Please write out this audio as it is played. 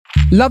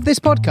Love this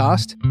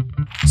podcast?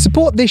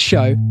 Support this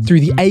show through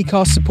the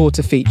Acast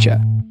supporter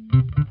feature.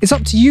 It's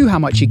up to you how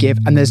much you give,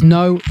 and there's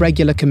no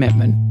regular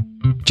commitment.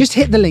 Just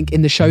hit the link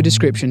in the show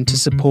description to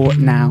support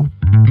now.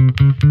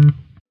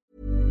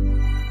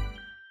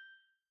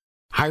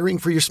 Hiring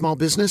for your small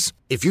business?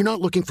 If you're not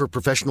looking for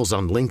professionals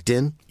on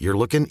LinkedIn, you're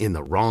looking in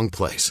the wrong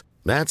place.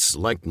 That's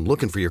like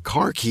looking for your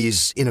car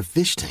keys in a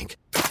fish tank.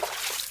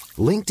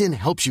 LinkedIn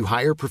helps you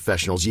hire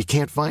professionals you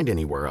can't find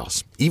anywhere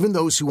else, even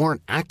those who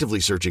aren't actively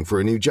searching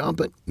for a new job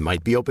but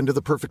might be open to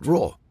the perfect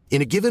role.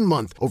 In a given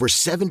month, over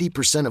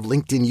 70% of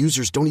LinkedIn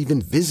users don't even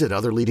visit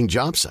other leading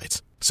job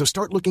sites. So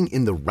start looking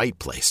in the right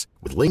place.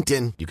 With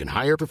LinkedIn, you can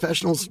hire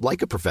professionals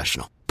like a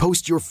professional.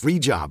 Post your free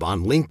job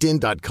on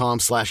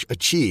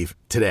linkedin.com/achieve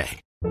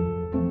today.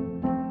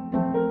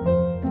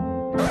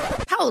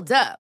 Hold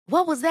up.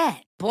 What was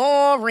that?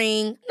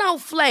 Boring. No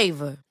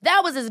flavor.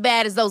 That was as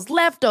bad as those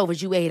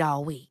leftovers you ate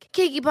all week.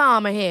 Keke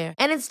Palmer here.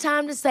 And it's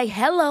time to say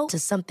hello to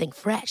something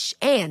fresh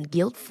and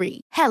guilt-free.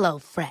 Hello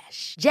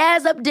Fresh.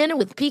 Jazz up dinner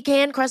with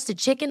pecan-crusted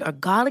chicken or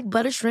garlic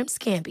butter shrimp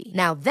scampi.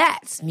 Now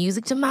that's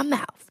music to my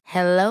mouth.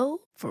 Hello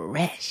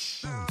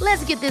Fresh.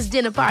 Let's get this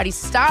dinner party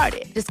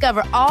started.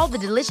 Discover all the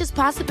delicious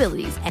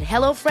possibilities at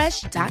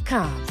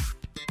hellofresh.com.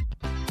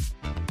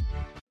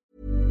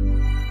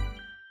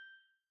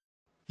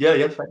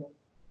 Yeah, fine.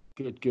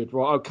 Good.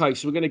 Right, okay,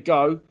 so we're going to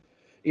go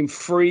in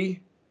 3,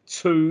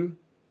 2,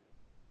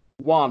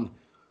 1.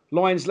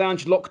 Lions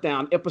Lounge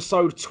Lockdown,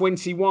 episode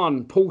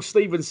 21. Paul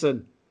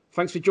Stevenson,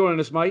 thanks for joining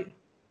us, mate.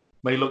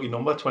 My lucky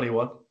number,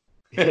 21.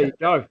 There you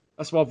go.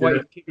 That's why I've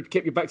waited to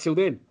keep you back till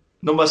then.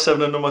 Number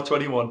 7 and number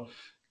 21.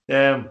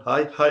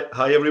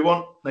 Hi,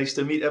 everyone. Nice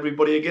to meet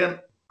everybody again.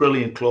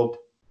 Brilliant club.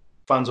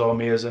 Fans are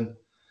amazing.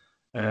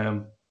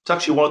 It's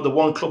actually the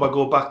one club I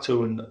go back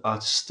to, and I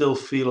still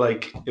feel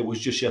like it was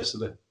just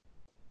yesterday.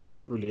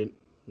 Brilliant.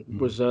 It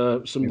was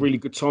some really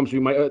good times we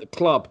made at the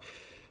club.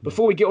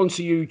 Before we get on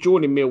to you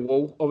joining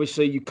Millwall,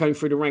 obviously you came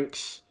through the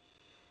ranks,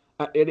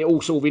 and it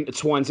all sort of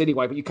intertwines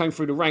anyway, but you came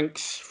through the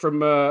ranks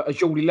from a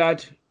Geordie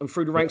lad and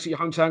through the ranks at your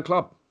hometown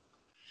club.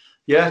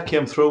 Yeah,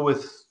 came through we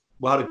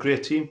had a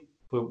great team.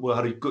 We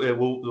had a good,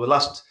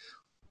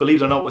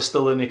 believe it or not, we're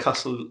still in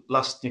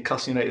last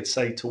Newcastle United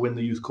side to win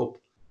the Youth Cup.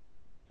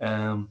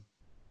 And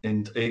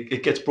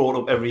it gets brought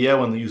up every year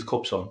when the Youth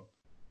Cup's on.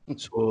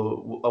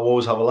 So I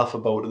always have a laugh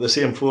about it. The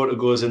same photo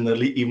goes in the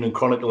Evening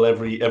Chronicle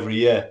every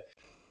year.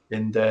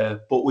 And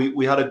but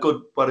we had a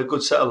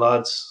good set of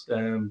lads.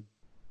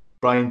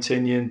 Brian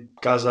Tinian,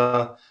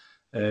 Gaza,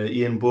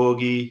 Ian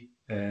Bogie,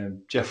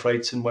 Jeff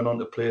Wrightson went on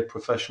to play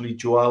professionally.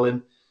 Joe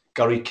Allen,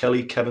 Gary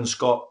Kelly, Kevin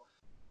Scott.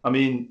 I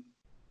mean,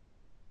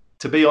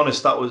 to be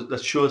honest,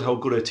 that showed how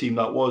good a team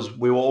that was.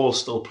 We were all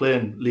still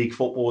playing league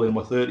football in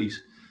our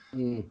 30s.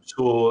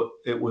 So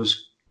it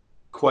was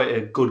quite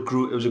a good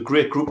group. It was a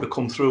great group to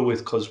come through with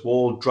because we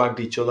all dragged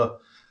each other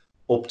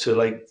up to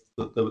like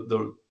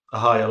the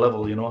higher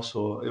level, you know.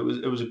 So it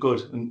was a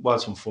good, and we had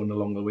some fun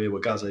along the way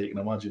with Gaza. You can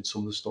imagine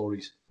some of the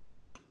stories.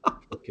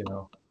 You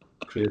know,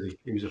 crazy.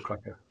 He was a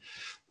cracker.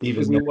 It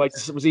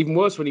was even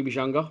worse when he was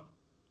younger.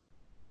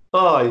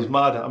 Oh, he's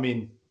mad. I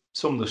mean,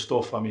 some of the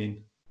stuff. I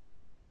mean,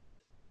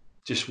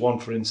 just one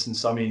for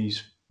instance. I mean,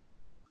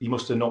 he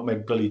must have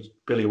nutmegged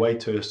Billy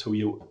Whitehurst, who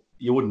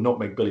you wouldn't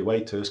nutmeg Billy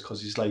Whitehurst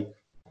because he's like,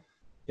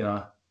 you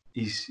know,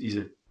 he's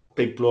a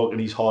big bloke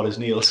and he's hard as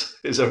nails,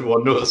 as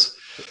everyone knows.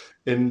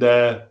 And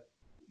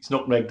he's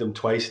nutmegged him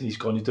twice and he's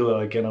gone, you do that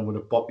again, I'm going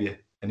to bop you.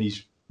 And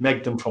he's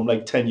megged him from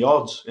like 10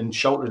 yards and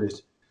shouted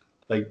it,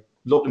 like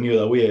looking the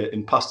other way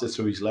and passed it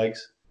through his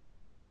legs.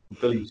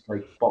 Billy's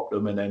like bopped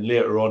him, and then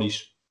later on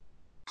he's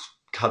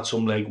had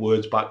some like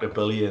words back to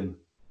Billy and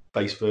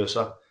vice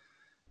versa.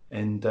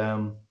 And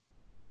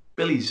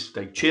Billy's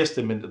like chased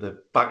him into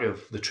the back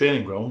of the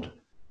training ground,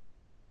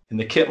 and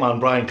the kit man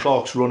Brian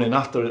Clark's running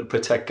after it to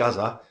protect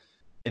Gaza,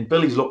 and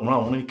Billy's looking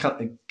around and he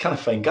can't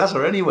find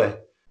Gaza anywhere,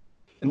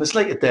 and it's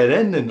like a dead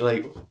end, and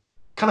like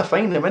can't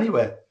find him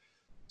anywhere.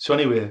 So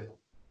anyway,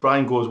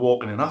 Brian goes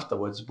walking in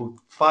afterwards. About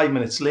 5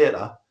 minutes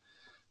later,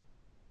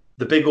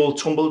 the big old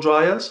tumble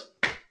dryers.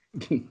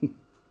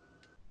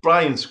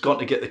 Brian's gone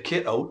to get the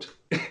kit out,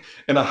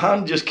 and a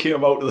hand just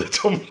came out of the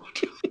tumble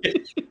dryer.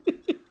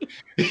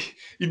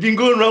 You've been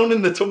going around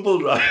in the tumble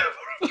dryer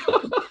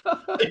for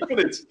 5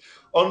 minutes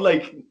on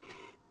like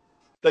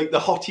the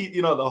hot heat,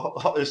 you know, the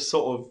hottest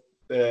sort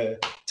of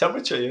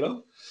temperature, you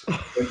know.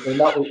 And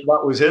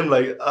that was him.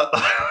 Like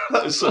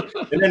that was,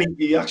 and then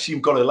he actually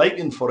got a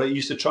liking for it. He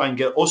used to try and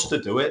get us to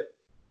do it,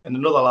 and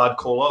another lad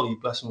called Ollie,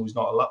 bless him, who's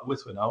not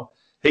with me now.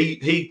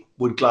 He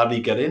would gladly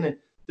get in it.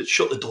 That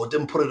shut the door,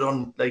 didn't put it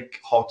on like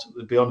hot,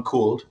 it'd be on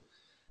cold.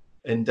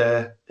 And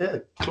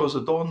close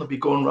the door and they'd be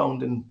going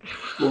round and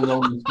going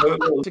round.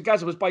 So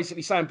Gaza was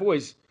basically saying,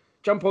 boys,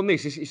 jump on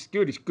this. It's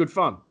good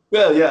fun.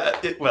 Well, yeah,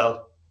 it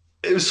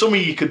was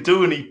something he could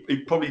do, and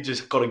he probably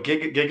just got a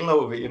giggle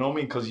out of it, you know what I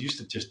mean? Because he used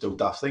to just do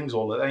daft things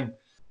all the time.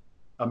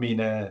 I mean,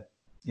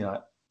 you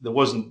know, there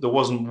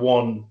wasn't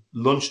one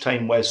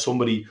lunchtime where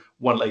somebody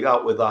went like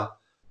that with that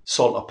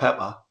salt or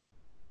pepper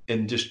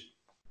and just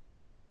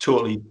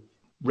totally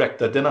wrecked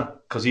their dinner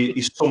because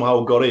he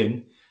somehow got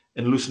in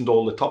and loosened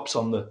all the tops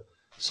on the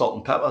salt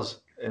and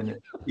peppers, and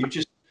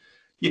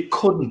you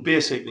couldn't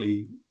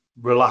basically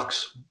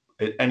relax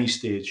at any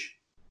stage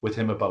with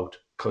him about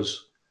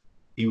because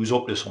he was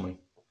up to something.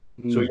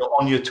 So you're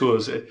on your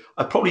toes.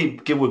 I'd probably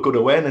give a good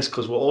awareness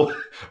because we're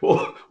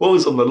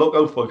always on the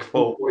lookout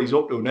for what he's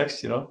up to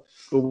next,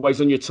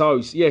 Always on your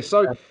toes. Yeah,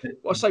 so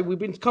I say we've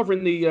been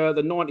covering the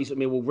 90s at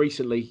Millwall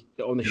recently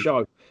on the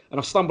show, and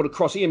I stumbled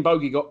across, Ian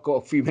Bogey got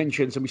a few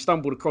mentions, and we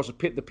stumbled across the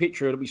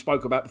picture that we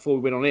spoke about before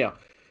we went on air.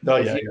 Oh,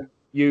 yeah.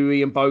 You,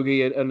 Ian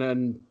Bogey,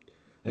 and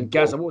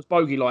Gazza. What was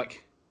Bogey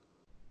like?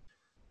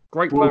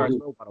 Great player as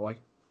well, by the way.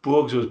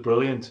 Bogues was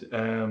brilliant.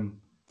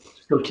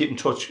 Still keep in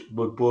touch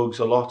with Bogues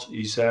a lot.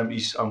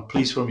 I'm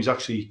pleased for him. He's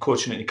actually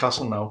coaching at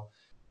Newcastle now,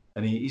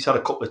 and he's had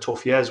a couple of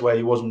tough years where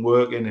he wasn't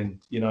working, and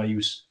he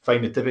was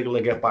finding it difficult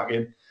to get back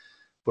in.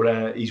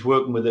 But he's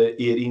working with the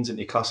 18s at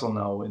Newcastle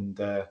now, and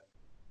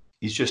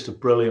he's just a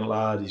brilliant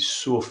lad. He's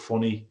so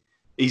funny.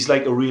 He's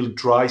like a real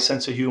dry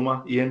sense of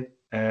humour, Ian.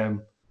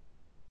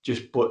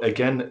 But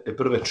again, a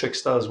bit of a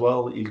trickster as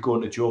well. He'll go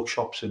into joke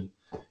shops and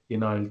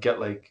he'll get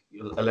like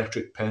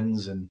electric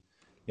pens, and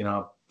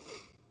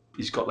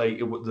he's got like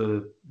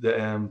the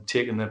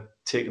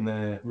taking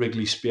the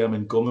Wrigley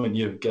Spearmint gum, and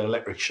you get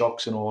electric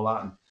shocks and all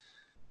that, and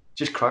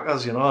just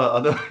crackers. I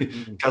know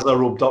Gazza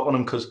rubbed up on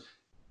him because,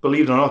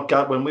 believe it or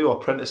not, when we were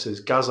apprentices,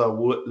 Gazza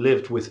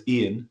lived with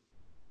Ian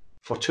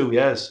for 2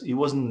 years. He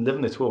wasn't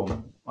living at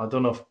home. I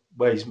don't know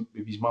if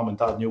his mum and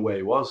dad knew where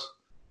he was.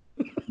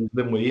 He was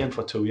living with Ian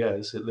for 2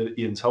 years at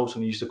Ian's house,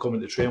 and he used to come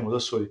in to train with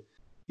us. So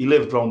he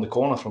lived round the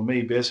corner from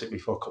me basically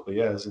for a couple of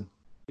years,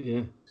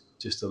 and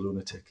just a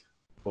lunatic.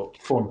 But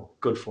fun,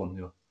 good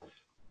fun,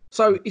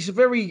 So it's a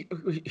very,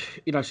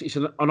 it's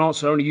an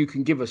answer only you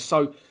can give us.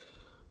 So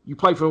you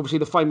played for obviously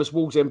the famous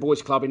Wallsend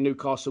Boys Club in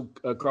Newcastle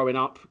growing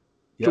up.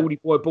 Yeah. Geordie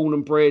boy, born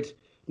and bred.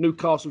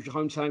 Newcastle's your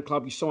hometown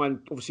club. You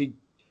signed obviously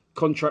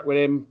contract with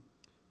them.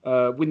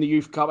 Win the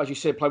Youth Cup, as you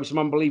said, play with some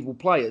unbelievable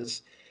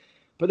players.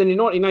 But then in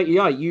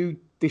 1988, you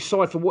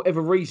decide for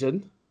whatever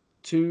reason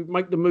to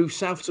make the move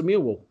south to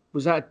Millwall.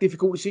 Was that a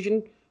difficult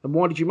decision, and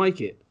why did you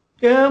make it?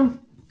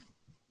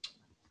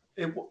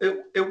 It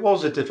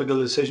was a difficult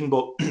decision,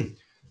 but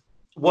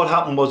what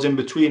happened was in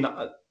between.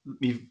 I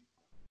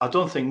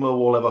don't think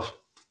Millwall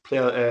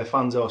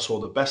fans ever saw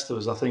the best of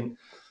us. I think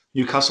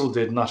Newcastle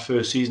did in that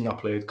first season I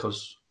played,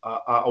 because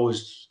I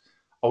was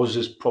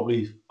just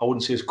probably, I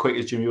wouldn't say as quick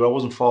as Jimmy, but I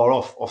wasn't far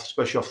off,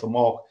 especially off the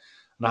mark.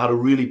 And I had a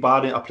really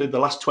bad. I played the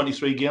last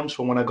 23 games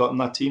from when I got in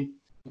that team.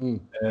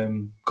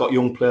 Got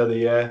Young Player of the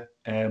Year.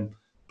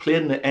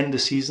 Played in the end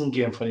of season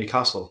game for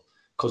Newcastle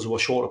because there were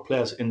shorter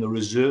players in the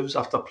reserves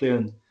after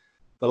playing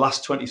the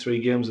last 23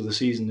 games of the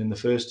season in the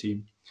first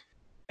team,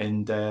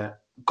 and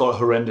got a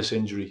horrendous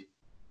injury.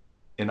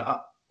 And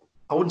I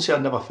wouldn't say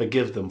I'd never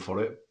forgive them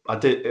for it. I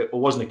did. It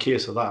wasn't a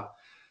case of that,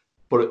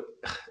 but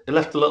it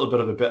left a little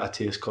bit of a bitter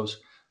taste because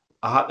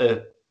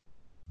I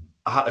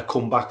had to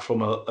come back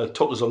from it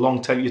took us a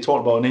long time. You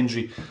talked about an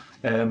injury,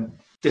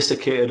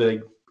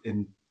 dislocated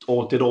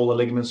or did all the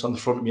ligaments on the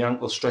front of my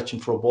ankle stretching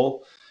for a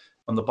ball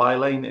on the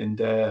byline, and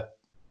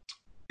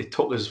it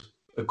took us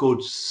a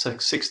good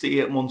 6 to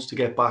 8 months to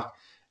get back.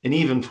 And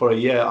even for a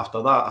year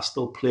after that, I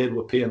still played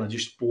with pain. I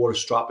just wore a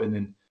strap in,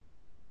 and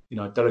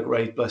Derek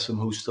Wright, bless him,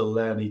 who's still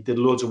there, and he did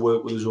loads of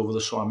work with us over the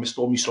summer. I missed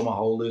all my summer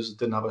holidays.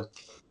 Didn't have a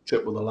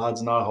trip with the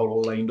lads, and I had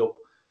all lined up,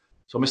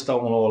 so I missed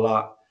out on all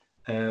that.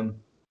 And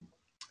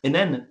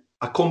then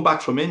I come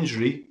back from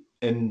injury,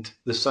 and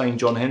they signed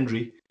John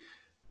Hendry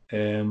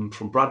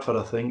from Bradford,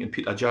 I think, and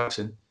Peter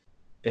Jackson,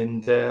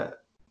 and they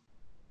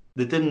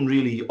didn't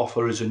really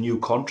offer us a new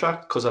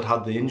contract because I'd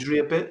had the injury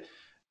a bit.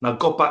 And I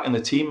got back in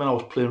the team and I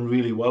was playing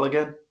really well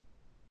again.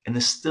 And I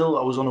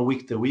was on a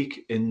week to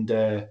week, and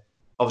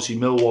obviously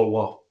Millwall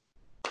were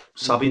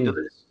savvy to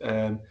this.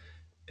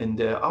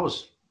 I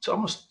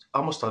must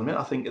admit,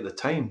 I think at the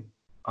time,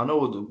 I know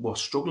we were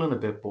struggling a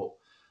bit, but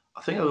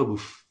I think I got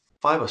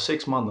 5 or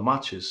 6 man of the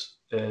matches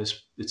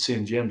at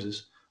St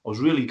James's. I was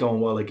really going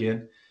well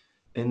again.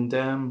 And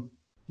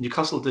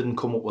Newcastle didn't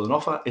come up with an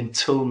offer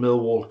until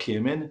Millwall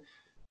came in.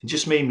 It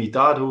just made me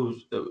dad, who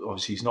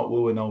obviously he's not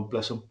wooing now,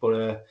 bless him,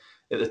 but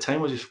at the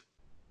time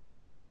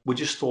we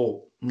just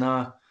thought,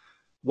 nah,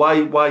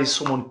 why is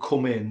someone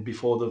come in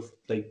before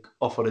they've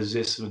offered us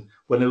this? And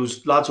when there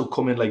was lads who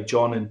come in like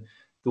John, and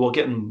they were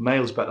getting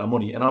miles better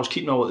money, and I was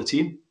keeping out with the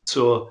team,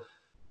 so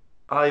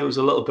it was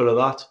a little bit of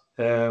that.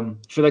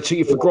 So they took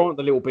you for granted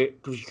a little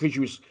bit because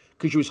you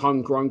was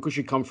homegrown, because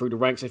you come through the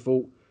ranks. They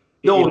thought,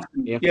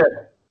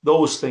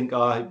 those think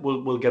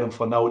we'll get him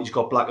for now. He's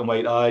got black and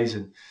white eyes,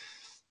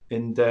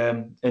 and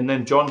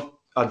then John.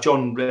 I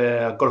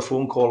got a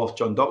phone call off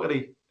John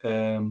Doherty.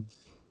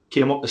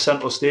 Came up to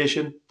Central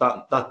Station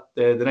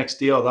the next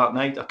day or that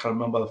night. I can't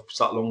remember. It's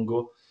that long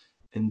ago.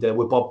 And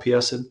with Bob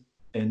Pearson,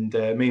 and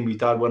me and my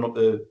dad went up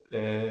to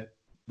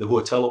the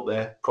hotel up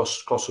there,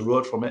 across the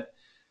road from it.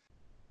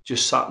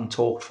 Just sat and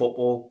talked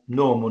football.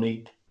 No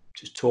money.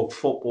 Just talked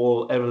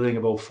football. Everything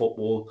about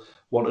football.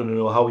 Wanted to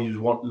know how he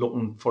was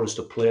looking for us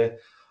to play.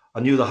 I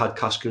knew they had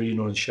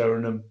Cascarino and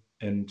Sheringham,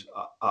 and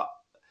I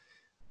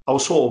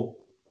was sort of,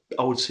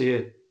 I would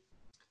say,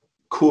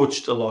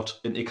 coached a lot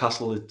in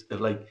Newcastle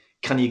of like,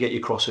 can you get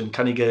your crossing?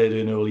 Can you get it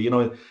in early?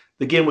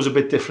 The game was a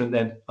bit different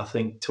then, I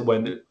think, to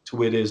where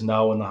it is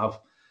now, and they have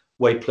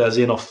white players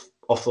in off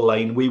the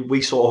line.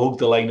 We sort of hugged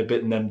the line a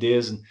bit in them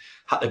days and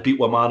had to beat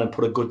one man and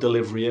put a good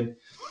delivery in.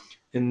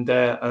 And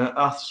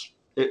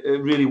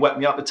it really whet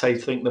my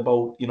appetite thinking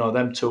about,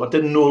 them two. I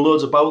didn't know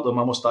loads about them,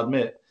 I must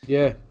admit.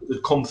 Yeah.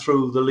 They'd come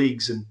through the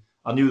leagues and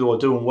I knew they were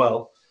doing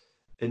well.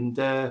 And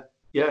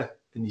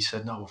and he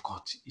said, no,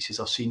 he says,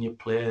 I've seen you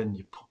play and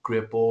you put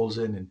great balls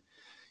in, and,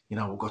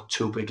 we've got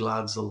two big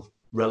lads, they'll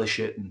relish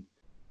it. And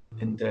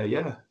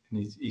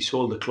he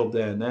sold the club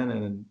there and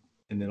then,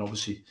 and then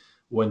obviously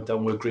went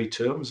down with great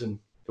terms, and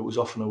it was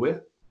off and away.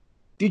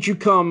 Did you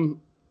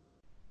come,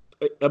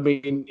 I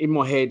mean, in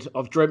my head,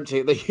 I've dreamt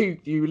it, that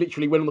you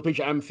literally went on the pitch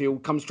at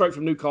Anfield, come straight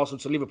from Newcastle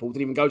to Liverpool,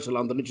 didn't even go to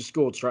London and just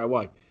scored straight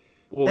away?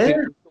 Or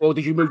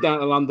did you move down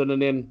to London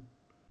and then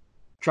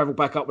travel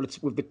back up with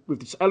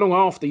the how long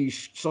after you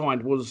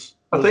signed was?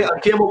 I think I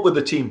came up with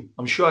the team.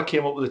 I'm sure I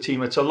came up with the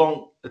team. It's a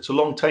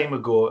long time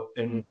ago,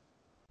 and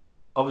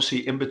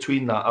obviously in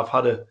between that, I've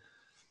had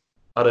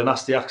a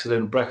nasty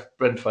accident in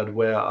Brentford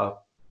where I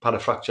had a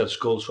fractured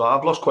skull. So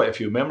I've lost quite a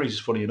few memories,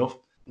 funny enough.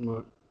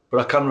 Right. But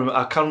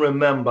I can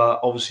remember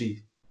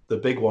obviously the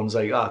big ones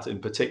like that in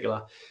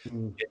particular.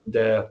 And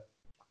I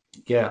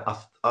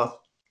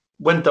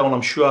went down,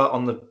 I'm sure,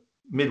 on the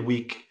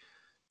midweek,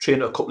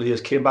 trained a couple of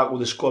years, came back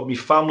with the squad. My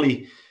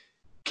family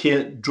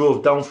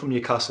drove down from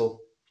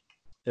Newcastle.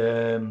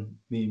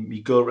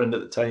 My girlfriend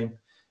at the time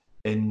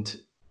and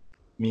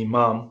my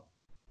mum,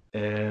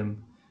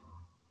 and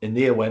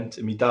they went,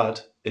 and my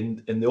dad,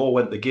 and they all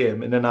went to the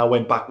game, and then I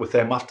went back with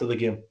them after the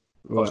game.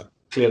 Right.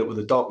 Cleared it with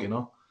the doc,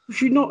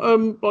 Was you not?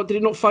 Did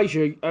it not phase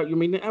you? I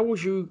mean, how old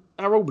was you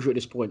at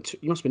this point?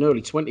 You must have been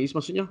early 20s,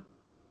 mustn't you?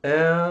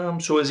 So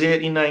it was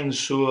 89,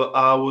 so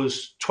I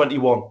was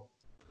 21.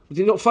 Did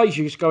it not phase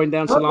you just going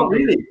down to London? Not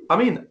really. I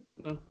mean,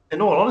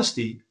 in all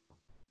honesty,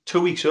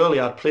 2 weeks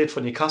earlier, I'd played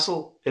for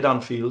Newcastle at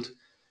Anfield,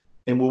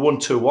 and we won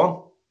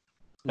 2-1.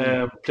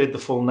 Played the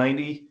full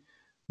 90.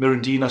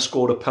 Mirandina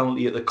scored a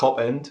penalty at the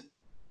Kop end.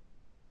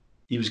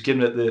 He was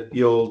giving it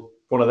the old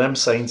one of them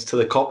signs to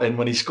the Kop end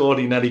when he scored.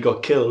 He nearly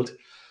got killed.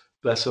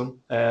 Bless him.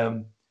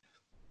 And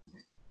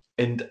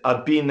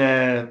I'd been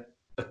there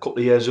a couple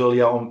of years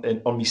earlier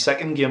on my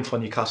second game for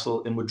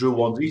Newcastle, and we drew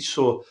 1 each.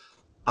 So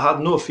I had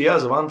no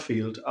fears of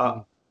Anfield.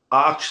 I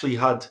actually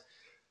had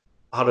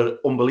an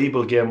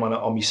unbelievable game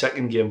on my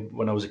second game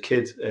when I was a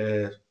kid,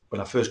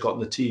 when I first got in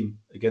the team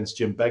against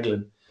Jim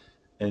Beglin,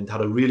 and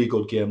had a really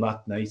good game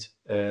that night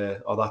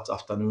or that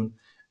afternoon.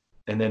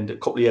 And then a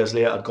couple of years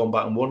later, I'd gone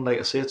back and won, like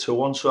I say,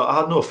 2-1. So I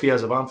had no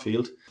fears of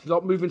Anfield.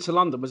 Like moving to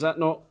London, did that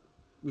not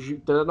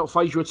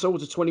phase you at all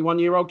as a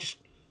 21-year-old? Just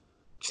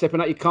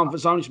stepping out your comfort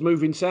zone, just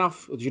moving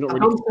south? Or did you not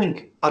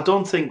really? I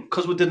don't think,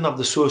 because we didn't have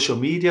the social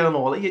media and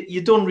all that,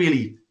 you don't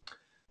really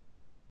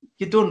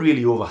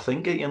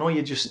overthink it,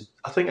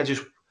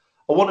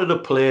 I wanted to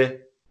play.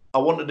 I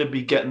wanted to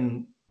be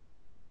getting,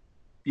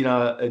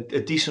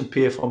 a decent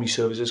pay for my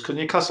services, because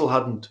Newcastle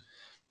hadn't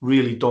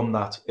really done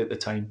that at the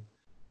time.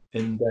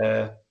 And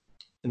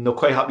they're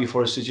quite happy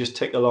for us to just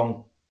take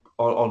along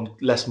on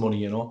less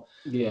money,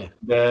 Yeah.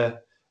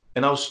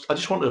 And I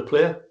just wanted to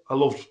play. I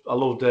loved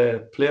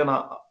playing.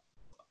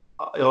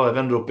 I've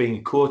ended up being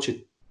a coach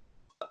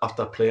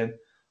after playing.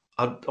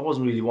 I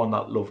wasn't really one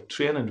that loved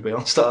training, to be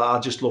honest. I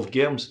just loved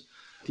games.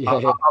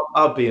 Yeah.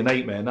 I'd be a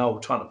nightmare now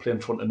trying to play in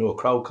front of no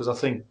crowd, because I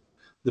think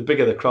the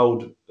bigger the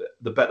crowd,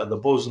 the better the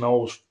buzz. And I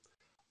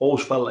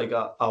always felt like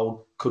I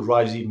could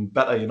rise even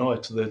better,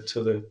 to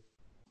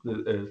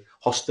the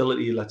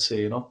hostility, let's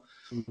say,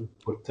 Mm-hmm.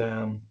 But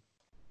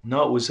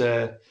no, it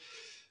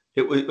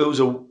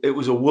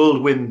was a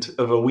whirlwind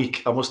of a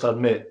week, I must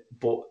admit,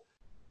 but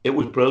it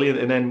was brilliant.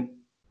 And then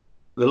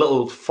the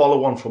little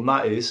follow-on from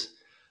that is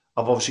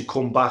I've obviously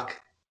come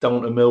back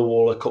down to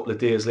Millwall a couple of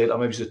days later,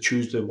 maybe it's a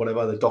Tuesday,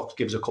 whatever. The doctor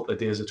gives a couple of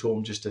days at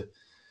home just to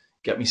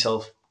get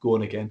myself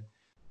going again.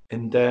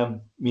 And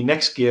my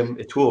next game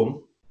at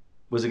home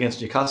was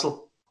against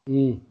Newcastle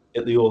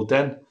at the Old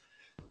Den,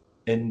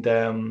 and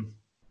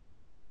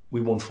we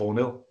won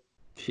 4-0.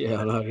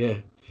 Yeah, I know. Yeah,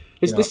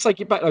 let's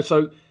take it back though.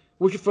 So,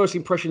 what's your first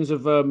impressions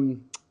of the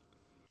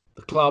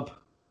club,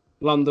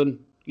 London,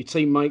 your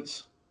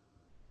teammates?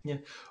 Yeah,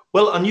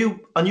 well, I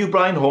knew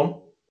Brian Horn,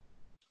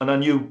 and I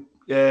knew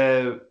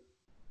Neil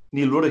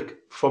Ruddock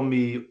from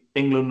me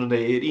England under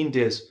 18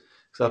 days,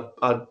 because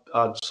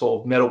I'd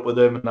sort of met up with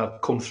them and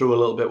I'd come through a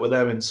little bit with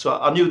them, and so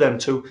I knew them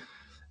too.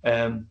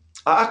 I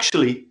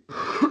actually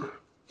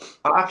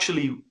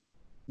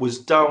was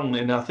down,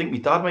 and I think my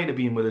dad might have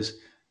been with us.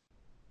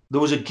 There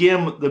was a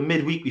game the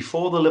midweek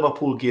before the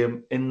Liverpool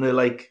game in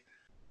the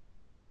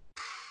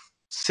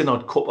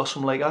Synod Cup or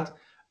something like that,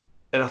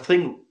 and I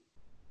think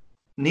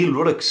Neil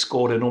Ruddock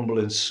scored an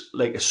ambulance,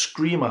 like a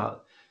screamer,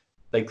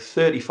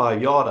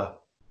 35-yarder,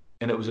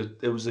 and it was a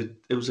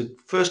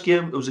first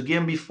game. It was a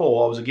game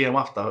before, it was a game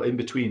after, in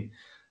between,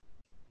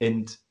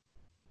 and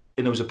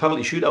and it was a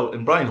penalty shootout,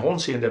 and Brian Horn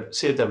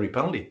saved every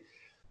penalty.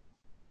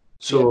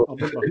 So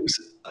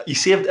he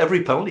saved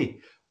every penalty.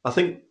 I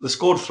think they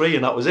scored 3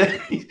 and that was it.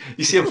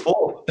 He saved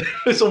 4.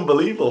 It's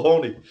unbelievable,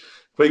 Horny.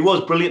 But he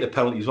was brilliant at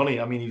penalties, wasn't he?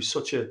 I mean, he was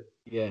such a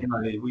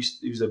he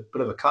was a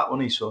bit of a cat,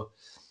 wasn't he? So,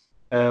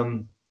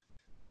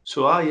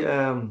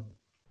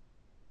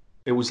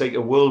 it was like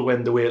a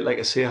whirlwind the way, like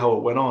I say, how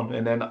it went on.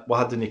 And then we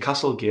had the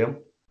Newcastle game.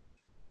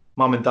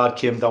 Mum and Dad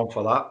came down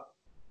for that,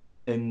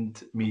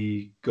 and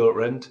me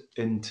girlfriend,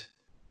 and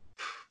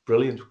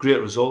brilliant,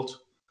 great result.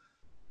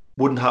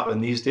 Wouldn't happen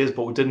these days,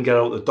 but we didn't get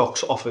out of the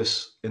Doc's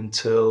office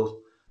until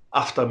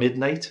after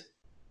midnight.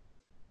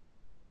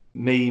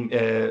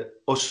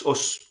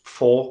 Us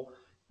 4,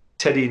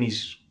 Teddy and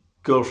his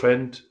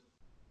girlfriend,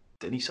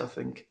 Denise, I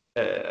think,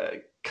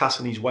 Cass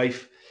and his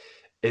wife,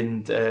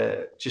 and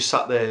just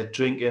sat there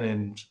drinking.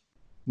 And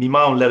my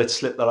mum let it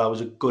slip that I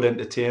was a good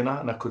entertainer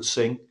and I could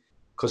sing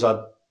because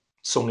I'd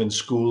sung in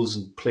schools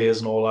and plays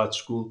and all that at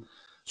school.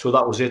 So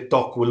that was it.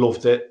 Doc, we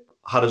loved it.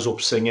 Had us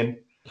up singing.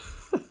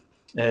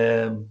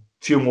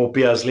 Few more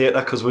beers later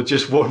because we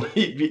just won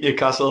beat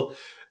Newcastle.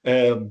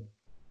 And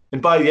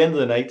by the end of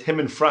the night, him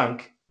and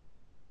Frank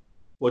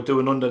were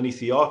doing Underneath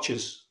the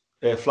Arches,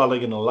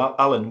 Flanagan and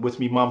Allen, with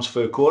me mum's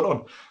fur coat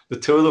on. The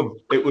two of them.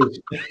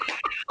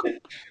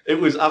 It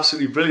was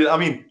absolutely brilliant. I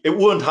mean, it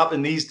wouldn't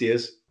happen these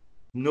days.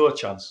 No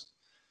chance.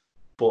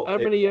 But how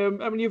many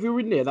of you were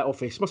in there, that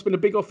office? Must have been a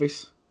big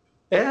office.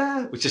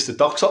 Yeah, it was just the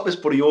Doc's office,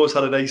 but he always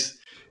had a nice...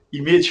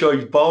 He made sure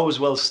his bar was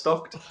well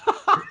stocked.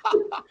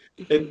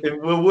 and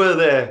we were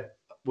there.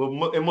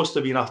 It must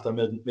have been after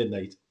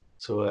midnight.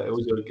 So it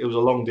was a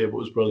long day, but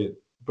it was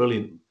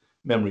brilliant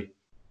memory.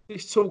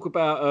 Let's talk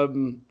about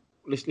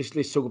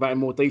let's talk about in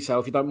more detail,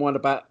 if you don't mind,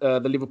 about the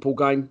Liverpool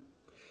game.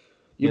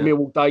 Your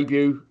Millwall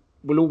debut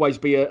will always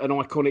be an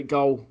iconic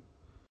goal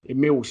in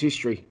Millwall's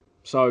history.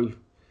 So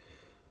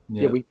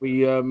we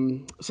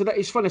so that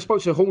it's funny. I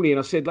spoke to Horney and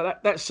I said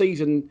that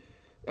season,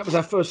 that was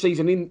our first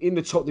season in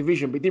the top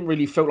division, but it didn't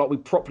really feel like we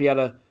properly had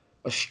a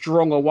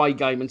strong away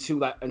game until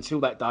that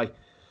day.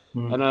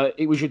 And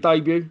it was your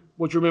debut.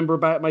 What do you remember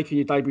about making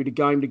your debut? The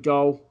game, the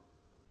goal.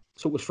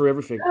 Talk us through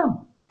everything. Yeah.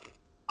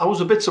 I was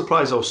a bit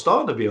surprised I was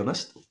starting, to be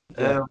honest,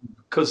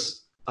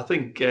 because I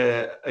think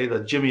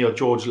either Jimmy or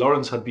George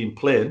Lawrence had been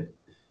playing,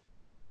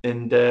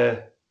 and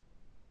I'm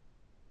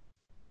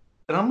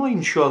not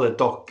even sure that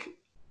Doc.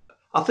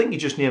 I think he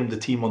just named the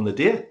team on the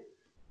day,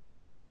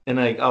 and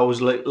I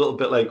was like a little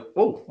bit like,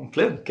 "Oh, I'm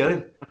playing, get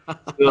in."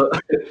 So,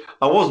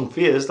 I wasn't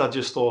fazed. I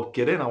just thought,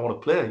 "Get in, I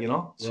want to play," you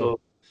know. Yeah. So,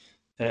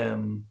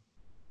 and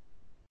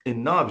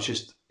no, it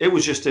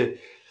was just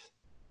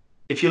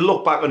if you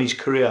look back on his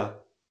career,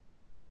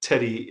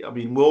 Teddy, I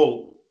mean,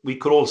 we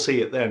could all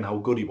see it then how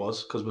good he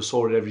was because we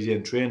saw it every day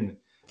in training,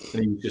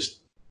 and he was just,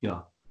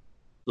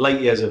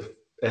 light years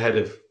ahead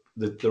of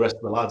the rest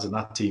of the lads in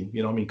that team.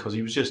 You know what I mean? Because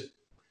he was a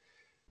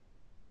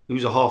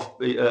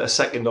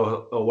second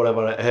or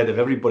whatever ahead of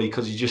everybody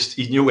because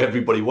he knew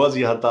everybody was.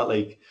 He had that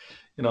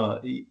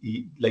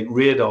he like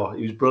radar.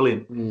 He was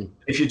brilliant.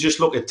 If you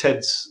just look at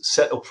Ted's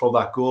setup for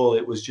that goal,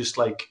 it was just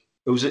like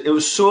it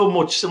was so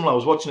much similar. I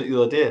was watching it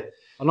the other day.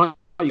 I know.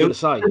 You're going to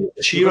say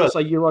Shearer.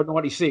 Euro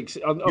 96.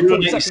 Euro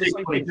 96.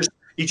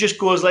 He just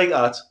goes like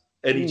that,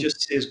 and he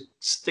just says,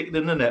 "Stick it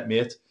in the net,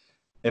 mate."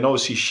 And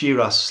obviously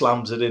Shearer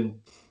slams it in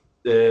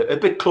a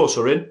bit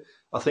closer in.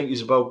 I think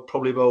he's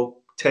probably about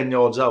 10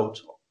 yards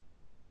out,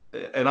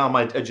 and I'm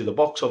at the edge of the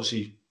box,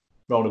 obviously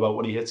round about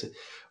when he hits it.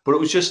 But it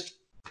was just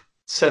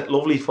set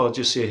lovely for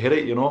just say hit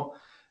it,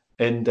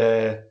 and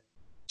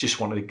just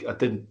wanted. I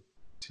didn't.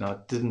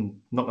 Not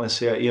going to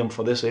say I aim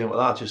for this, I aim for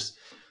that. Just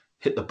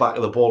hit the back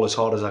of the ball as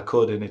hard as I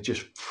could, and it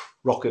just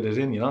rocketed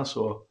in,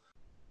 So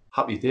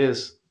happy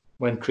days.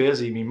 Went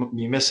crazy.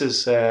 Me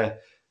missus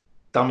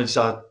damaged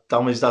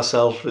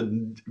herself,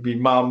 and me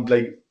mum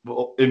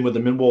in with the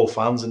Millwall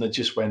fans, and it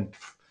just went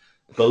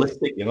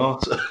ballistic,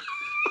 So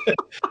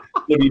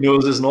bloody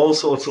noses and all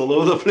sorts all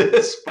over the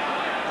place.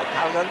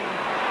 O'Callaghan,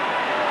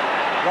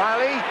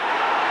 Riley,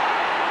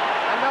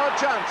 and now a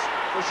chance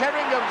for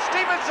Sheringham.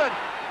 Stevenson,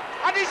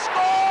 and he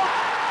scored.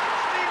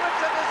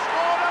 Stevenson has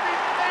scored on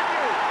his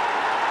debut.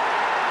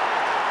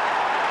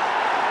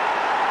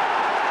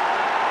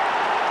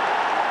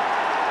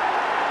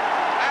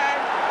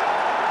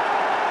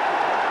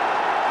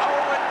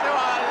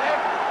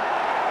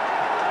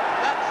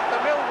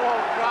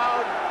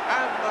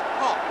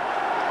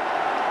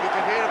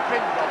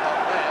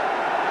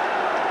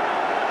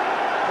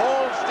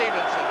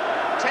 Stevenson,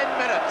 10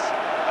 minutes,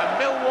 a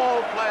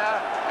Millwall player,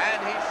 and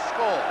he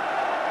scored.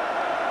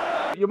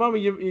 Your mum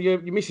and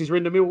your missus were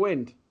in the Mill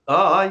End.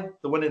 Aye,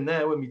 they went in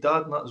there with my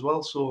dad and that as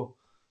well. So,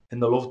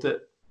 and they loved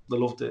it.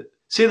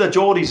 See the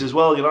Geordies as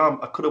well.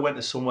 I could have went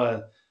to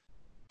somewhere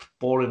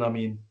boring. I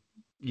mean,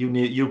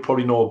 you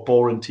probably know a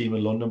boring team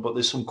in London, but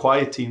there's some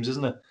quiet teams,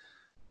 isn't it?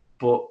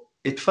 But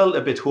it felt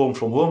a bit home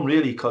from home,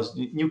 really, because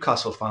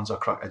Newcastle fans are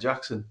Cracker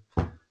Jackson.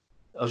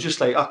 I was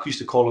just like, I used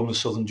to call them the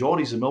Southern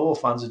Geordies, and Millwall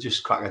fans are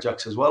just Cracker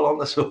Jacks as well,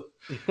 aren't they? So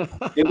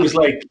it was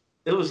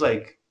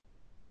like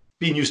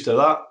being used to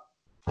that.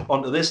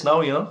 onto this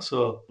now, you know.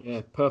 So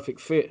yeah, perfect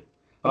fit.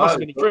 That must have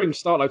been a dream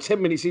start though.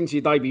 10 minutes into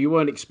your debut, you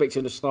weren't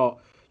expecting to start.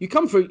 You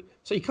come for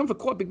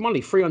quite big money,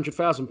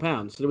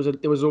 £300,000. So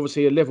there was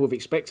obviously a level of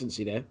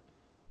expectancy there.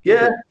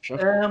 Yeah.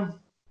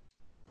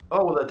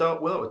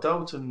 Without a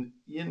doubt, and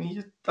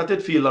I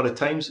did feel a lot of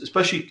times,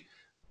 especially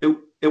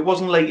it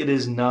wasn't like it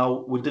is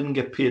now. We didn't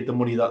get paid the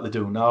money that they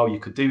do now. You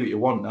could do what you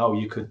want now.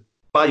 You could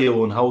buy your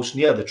own house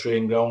near the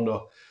training ground.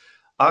 Or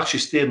I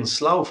actually stayed in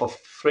Slough for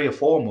 3 or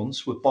 4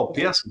 months with Bob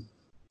Pearson.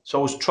 So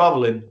I was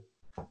travelling.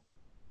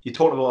 You're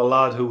talking about a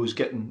lad who was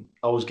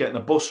I was getting a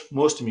bus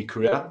most of my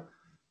career,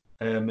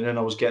 and then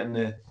I was getting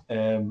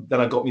then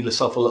I got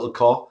myself a little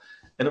car,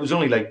 and it was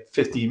only like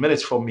 15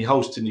 minutes from my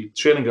house to the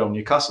training ground,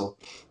 Newcastle.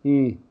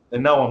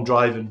 And now I'm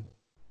driving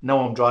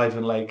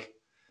like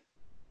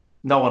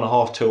an hour and a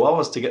half, 2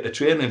 hours to get to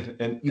training.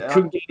 And you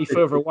couldn't get any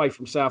further away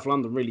from South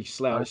London, really,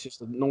 Slough. It's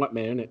just a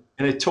nightmare, isn't it?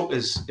 And it took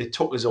us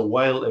a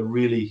while to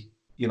really,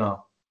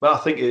 but I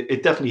think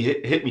it definitely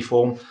hit me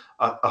form.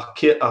 I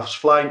was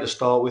flying to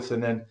start with,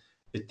 and then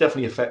it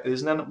definitely affected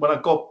us. And then when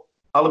I got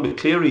Alan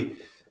McCleary,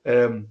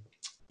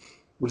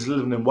 was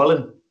living in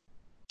Welling,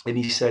 and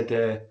he said,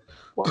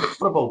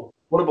 "What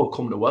about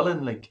coming to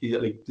Welling? Like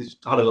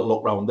just had a little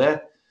look round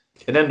there."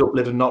 And ended up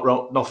living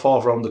not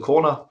far around the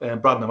corner,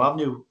 Bradnam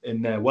Avenue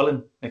in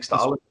Welling, next to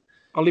Alan.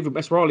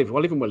 That's where I live. I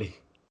live in Welling.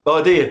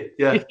 Oh, do you?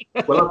 Yeah.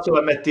 Well, that's how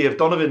I met Dave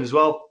Donovan as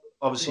well.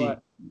 Obviously, right.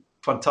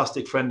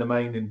 Fantastic friend of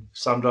mine, and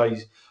Sandra,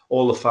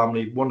 all the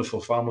family, wonderful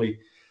family.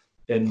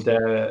 And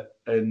I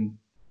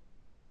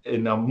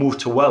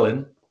moved to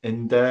Welling,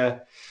 and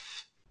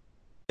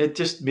it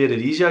just made it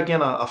easier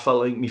again. I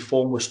felt like my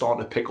form was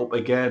starting to pick up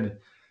again.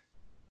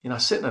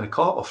 Sitting in a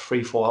car for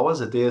 3-4 hours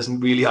a day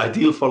isn't really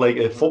ideal for like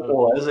a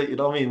footballer, is it? You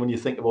know what I mean? When you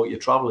think about your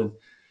travelling.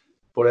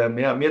 But it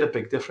made a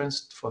big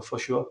difference for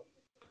sure.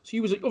 So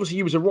you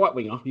was a right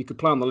winger. You could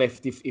play on the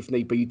left if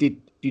need be.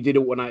 You did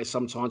alternate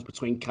sometimes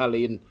between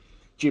Callie and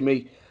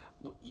Jimmy.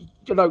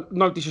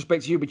 No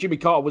disrespect to you, but Jimmy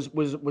Carter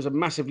was a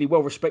massively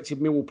well respected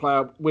Millwall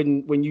player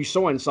when you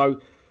signed. So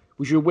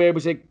was you aware?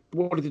 What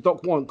did the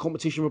doc want?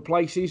 Competition for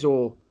places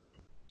or?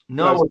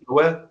 No, I wasn't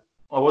aware.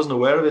 I wasn't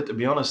aware of it, to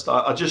be honest.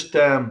 I just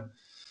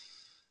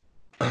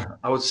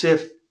I would say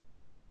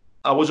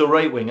I was a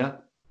right winger.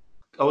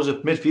 I was a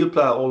midfield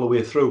player all the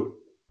way through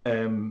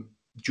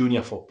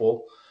junior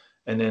football.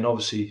 And then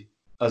obviously,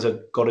 as I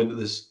got into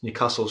this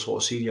Newcastle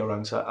sort of senior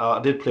ranks, I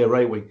did play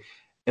right wing.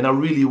 And I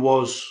really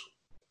was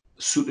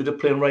suited to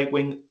playing right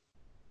wing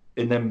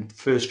in them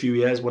first few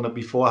years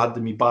before I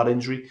had my bad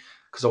injury,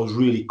 because I was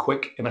really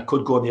quick and I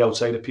could go on the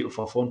outside of people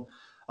for fun.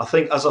 I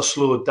think as I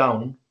slowed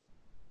down,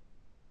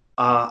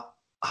 I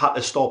had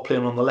to start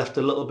playing on the left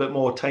a little bit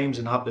more times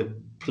and had to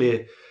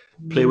play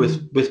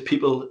with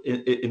people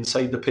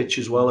inside the pitch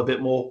as well a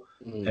bit more,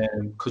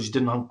 because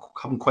you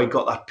haven't quite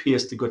got that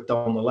pace to get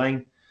down the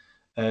line.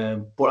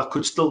 But I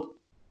could still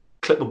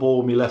clip the ball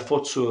with my left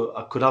foot, so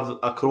I could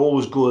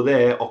always go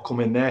there or come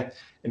in there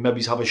and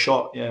maybe have a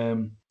shot.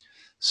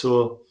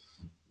 So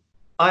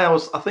I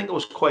think I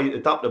was quite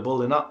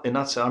adaptable in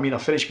that sense. I mean, I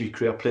finished my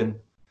career playing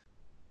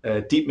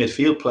deep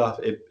midfield player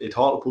at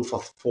Hartlepool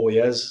for 4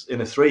 years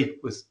in a 3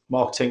 with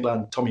Mark Tinkler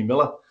and Tommy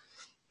Miller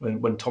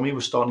when Tommy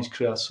was starting his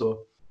career.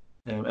 So,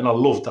 and I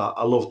loved that.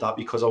 I loved that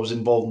because I was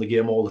involved in the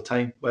game all the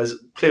time. Whereas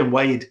playing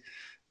wide,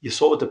 you're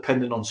sort of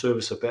dependent on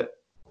service a bit.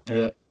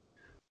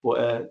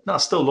 But I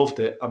still loved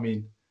it. I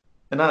mean,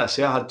 and then I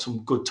had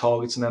some good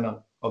targets, and then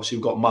obviously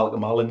we got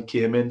Malcolm Allen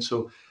came in.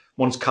 So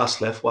once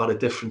Cass left, we had a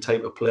different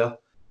type of player.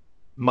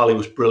 Mally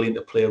was brilliant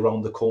to play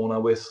around the corner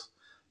with,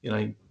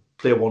 play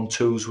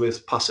 1-2s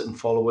with, pass it and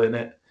follow in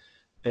it.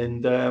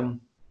 And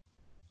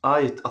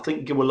I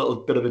think give a little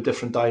bit of a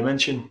different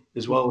dimension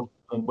as well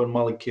when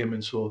Malik came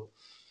in. So,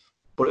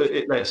 but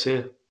like I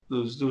say, there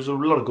was a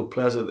lot of good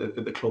players at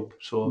the club.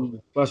 So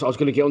I was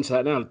going to get onto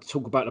that now.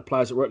 Talk about the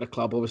players that were at the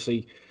club.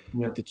 Obviously,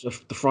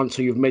 the front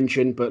two you've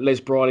mentioned, but Les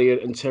Briley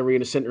and Terry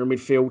in the centre and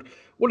midfield.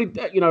 What did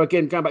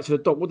again going back to the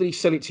doc? What did he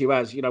sell it to you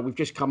as? We've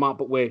just come up,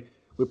 but we're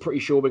pretty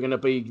sure we're going to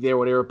be there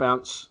or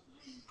thereabouts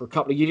for a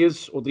couple of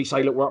years, or did he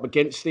say, look, we're up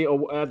against it,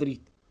 or how did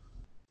he?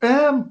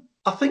 I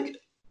think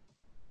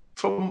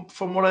from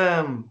what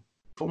I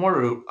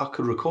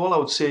could recall, I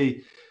would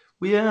say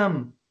he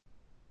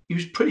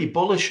was pretty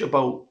bullish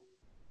about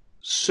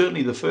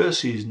certainly the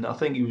first season. I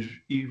think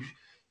he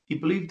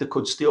believed we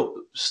could stay up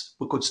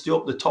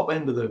the top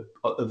end of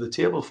the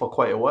table for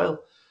quite a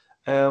while.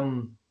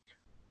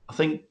 I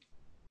think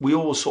we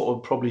all sort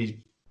of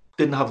probably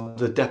didn't have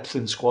the depth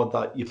in squad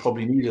that you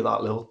probably needed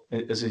that little,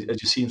 as you've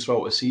seen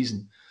throughout the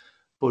season.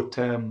 But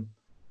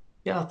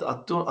I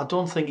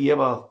don't think he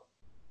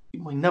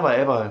never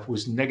ever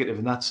was negative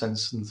in that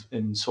sense,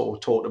 and sort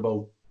of talked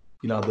about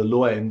the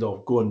low end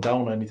or going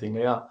down or anything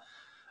like that.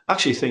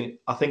 Actually,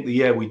 I think the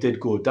year we did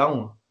go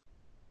down,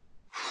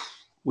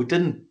 we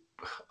didn't.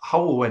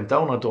 How we went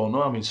down, I don't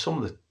know. I mean, some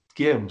of the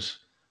games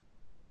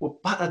were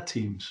battered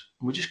teams.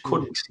 We just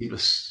couldn't seem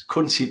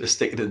to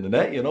stick it in the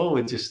net.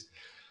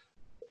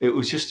 It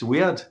was just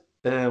weird.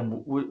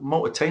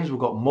 Amount of times we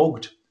got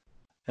mugged,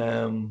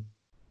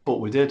 but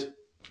we did.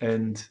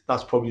 and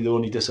that's probably the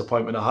only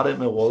disappointment I had at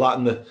Millwall.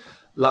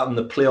 That and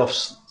the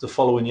playoffs the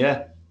following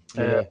year,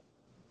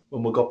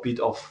 when we got beat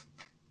off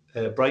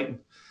Brighton,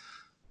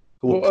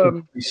 who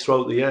were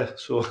throughout the year.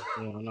 So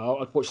no,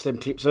 I watched them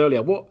clips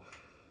earlier. What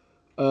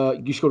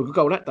you scored a good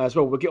goal that day as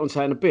well. We'll get on to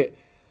that in a bit.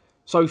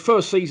 So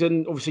first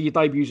season, obviously your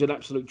debut's an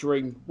absolute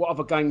dream. What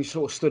other games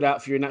sort of stood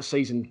out for you in that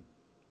season?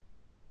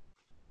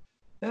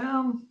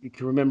 You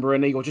can remember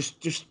any, or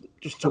just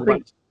talk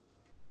about it.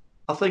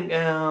 I think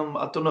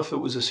I don't know if it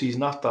was a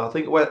season after. I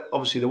think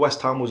obviously the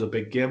West Ham was a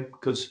big game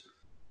because,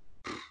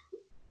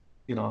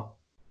 you know,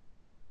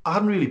 I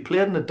hadn't really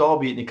played in a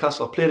derby at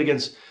Newcastle. I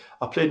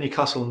played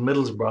Newcastle and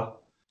Middlesbrough,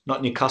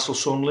 not Newcastle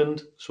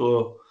Sunderland.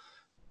 So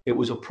it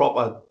was a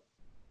proper,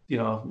 you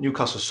know,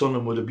 Newcastle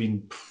Sunderland would have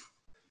been,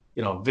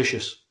 you know,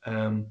 vicious.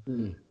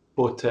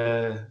 But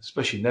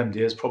especially in them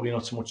days, probably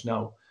not so much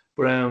now.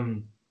 But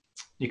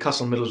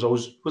Newcastle and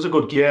Middlesbrough was a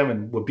good game,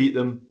 and we beat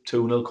them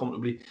 2-0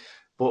 comfortably.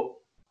 But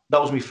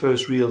that was my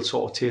first real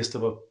sort of taste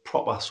of a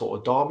proper sort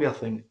of derby, I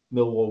think,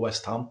 Millwall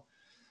West Ham,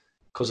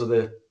 because of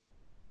the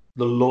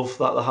love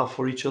that they have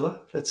for each other,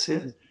 let's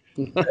say.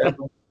 And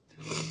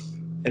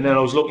then I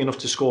was lucky enough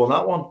to score on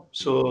that one.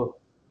 So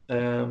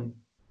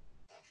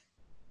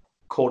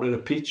caught it a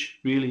pitch,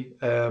 really,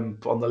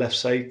 on the left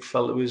side,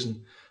 felt it was,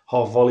 and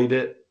half volleyed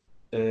it,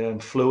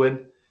 flew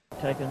in.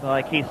 Taken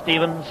by Keith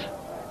Stevens.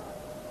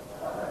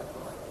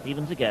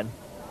 Stevens again.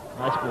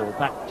 Nice ball,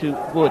 back to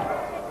Wood.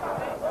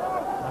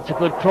 That's a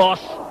good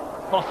cross.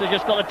 Foster's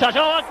just got the touch.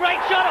 Oh, a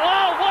great shot.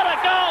 Oh, what a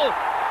goal.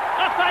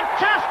 A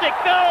fantastic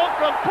goal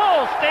from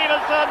Paul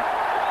Stevenson.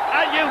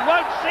 And you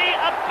won't see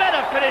a better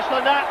finish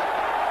than that.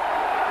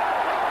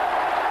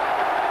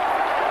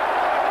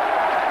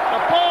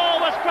 The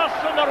ball was crossed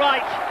from the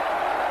right.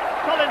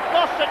 Colin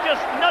Foster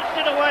just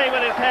nudged it away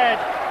with his head.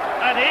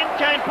 And in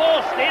came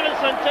Paul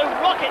Stevenson to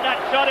rocket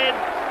that shot in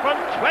from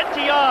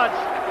 20 yards.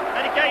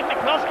 And it gave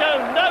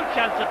McCloskey no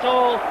chance at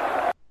all.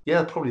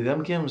 Yeah, probably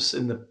them games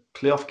in the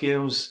playoff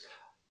games.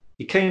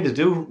 You kind of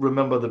do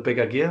remember the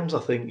bigger games, I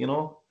think, you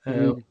know.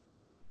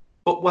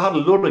 But we had a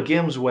lot of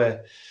games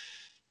where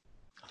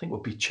I think we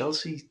beat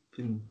Chelsea.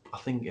 I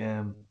think,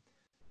 you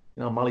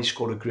know, Mali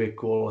scored a great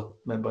goal. I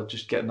remember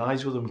just getting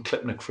eyes with him,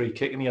 clipping a free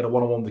kick, and he had a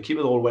one-on-one with the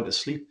keeper. They all went to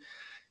sleep.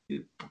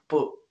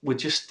 But we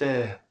just,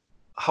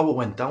 how we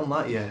went down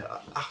that year,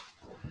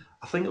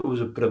 I think it was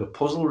a bit of a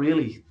puzzle,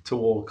 really, to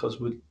all, because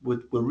we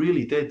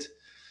really did.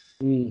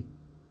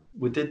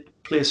 We did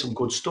play some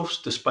good stuff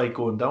despite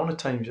going down at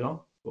times, you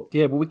know. But,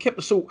 yeah, but we kept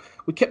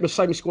the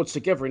same squads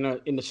together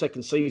in the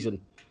second season.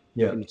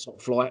 Yeah, in the top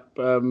flight.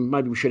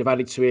 Maybe we should have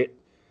added to it.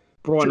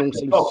 Brian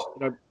also, you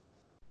know,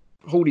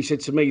 Hawley said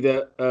to me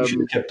that you should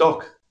have kept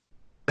Doc.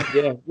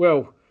 Yeah,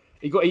 well,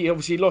 he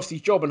obviously lost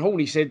his job, and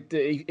Hawley said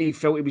that he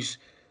felt it was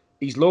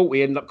his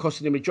loyalty ended up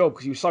costing him a job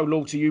because he was so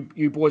loyal to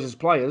you boys as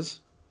players.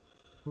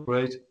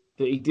 Right.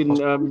 That he didn't,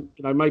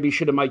 you know, maybe he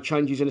should have made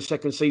changes in the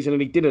second season,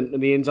 and he didn't,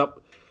 and he ends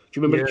up. Do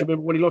you remember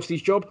when he lost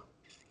his job?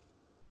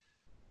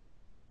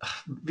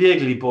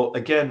 Vaguely, but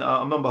again,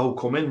 I remember who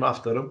come in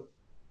after him.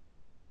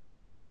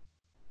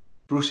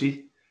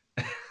 Brucey.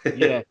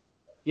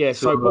 Yeah.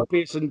 So Bob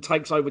Pearson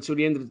takes over till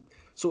the end of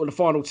sort of the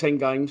final 10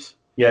 games.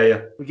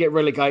 Yeah. We get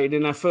relegated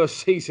in our first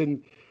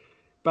season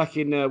back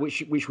in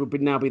which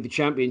would now be the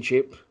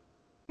Championship.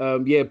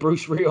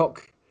 Bruce Rioch.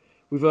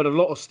 We've heard a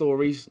lot of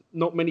stories,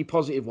 not many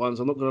positive ones.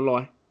 I'm not going to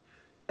lie.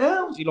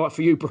 What's he like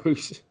for you,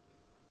 Bruce?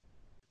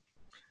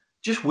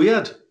 Just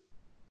weird.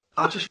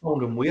 I just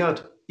found him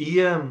weird.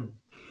 He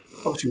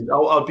obviously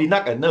I'd be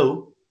knackered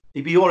now.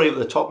 He'd be all right at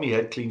the top of my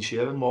head, clean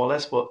shaven, more or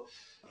less. But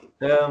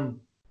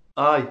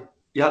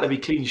you had to be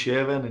clean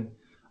shaven, and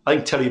I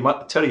think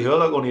Terry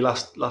Hurlock only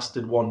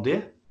lasted one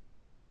day.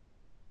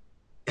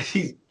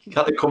 He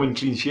had to come in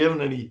clean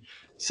shaven, and he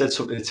said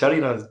something to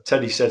Terry, and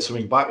Terry said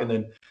something back, and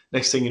then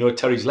next thing you know,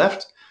 Terry's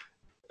left.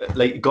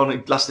 Like gone,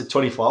 it lasted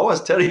 24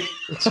 hours. Terry,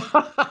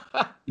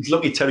 he's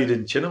lucky Terry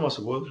didn't chin him, I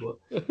suppose.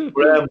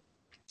 But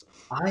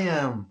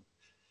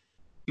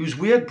he was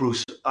weird,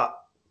 Bruce. I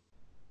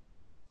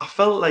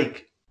felt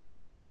like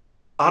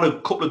I had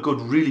a couple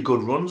of really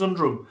good runs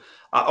under him.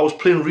 I was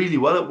playing really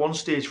well at one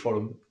stage for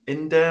him,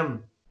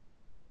 and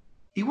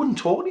he wouldn't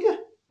talk to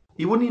you.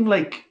 He wouldn't even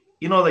like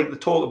the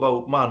talk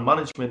about man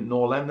management and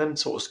all them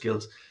sort of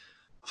skills.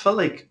 I felt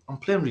like I'm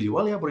playing really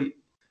well, but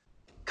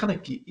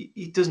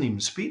he doesn't even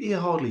speak to you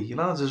hardly. You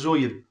know, it's as though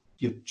you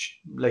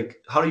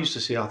like Harry used to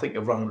say, I think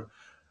I've run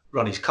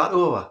his cat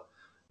over.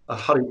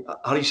 Harry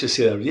used to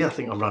say every day, I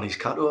think I've run his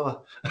cat over.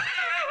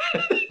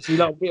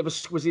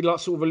 Was he like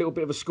sort of a little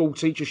bit of a school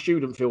teacher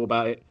student feel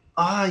about it?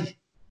 Aye,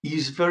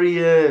 he's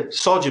very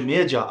sergeant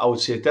major, I would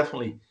say,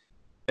 definitely.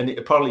 And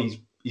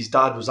apparently his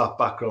dad was that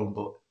background,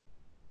 but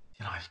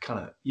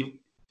you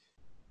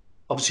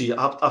obviously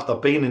after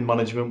being in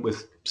management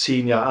with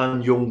senior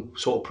and young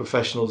sort of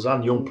professionals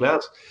and young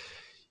players,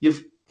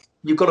 you've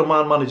got to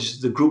manage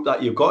the group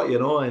that you've got, you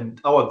know. And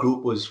our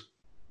group was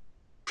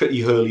pretty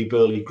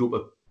hurly-burly group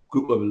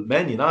of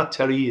men, you know,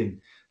 Terry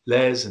and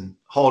Les and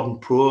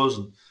hardened pros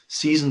and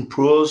seasoned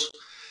pros.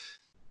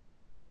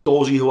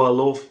 Dorsey, who I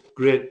love,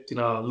 great. You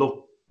know, I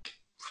love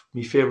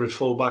my favourite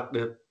fullback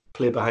to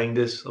play behind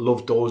us. I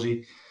love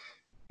Dorsey.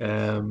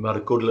 Had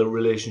a good little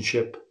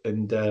relationship,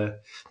 and like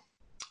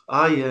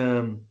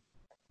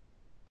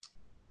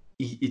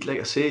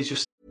I say, he's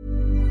just.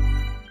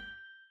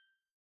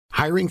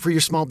 Hiring for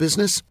your small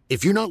business?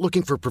 If you're not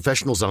looking for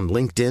professionals on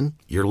LinkedIn,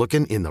 you're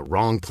looking in the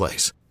wrong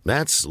place.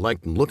 That's like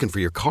looking for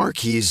your car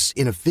keys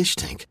in a fish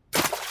tank.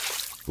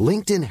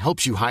 LinkedIn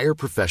helps you hire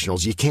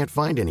professionals you can't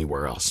find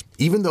anywhere else,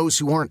 even those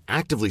who aren't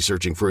actively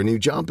searching for a new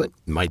job but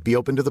might be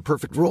open to the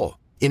perfect role.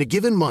 In a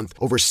given month,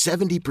 over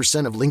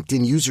 70% of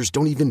LinkedIn users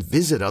don't even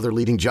visit other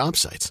leading job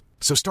sites.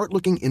 So start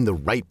looking in the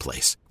right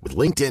place. With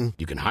LinkedIn,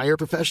 you can hire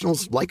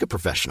professionals like a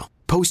professional.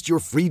 Post your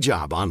free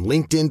job on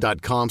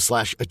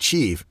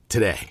linkedin.com/achieve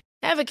today.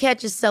 Ever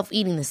catch yourself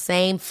eating the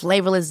same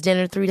flavorless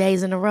dinner 3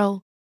 days in a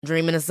row?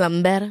 Dreaming of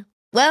something better?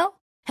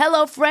 Well,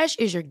 HelloFresh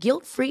is your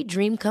guilt-free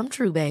dream come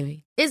true,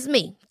 baby. It's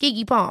me,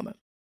 Keke Palmer.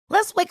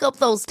 Let's wake up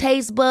those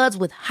taste buds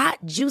with hot,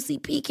 juicy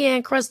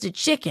pecan-crusted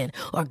chicken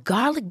or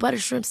garlic butter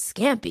shrimp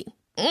scampi.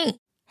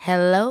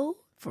 Hello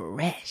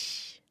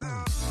Fresh.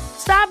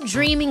 Stop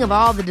dreaming of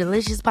all the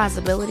delicious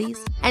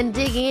possibilities and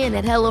dig in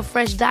at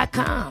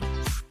HelloFresh.com.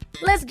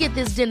 Let's get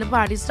this dinner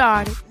party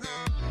started.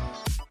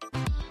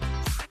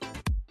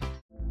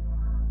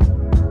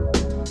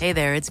 Hey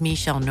there, it's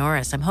Michelle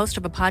Norris. I'm host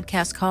of a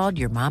podcast called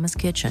Your Mama's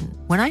Kitchen.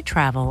 When I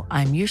travel,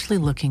 I'm usually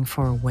looking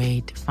for a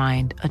way to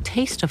find a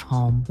taste of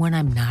home when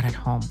I'm not at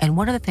home. And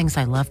one of the things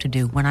I love to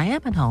do when I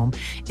am at home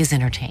is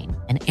entertain.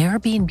 And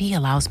Airbnb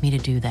allows me to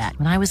do that.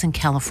 When I was in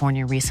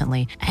California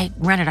recently, I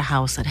rented a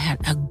house that had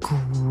a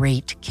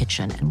great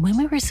kitchen. And when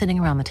we were sitting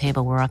around the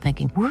table, we're all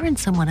thinking, we're in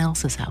someone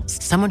else's house.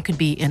 Someone could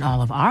be in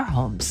all of our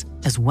homes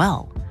as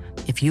well.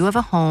 If you have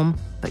a home,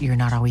 but you're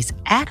not always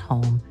at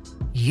home,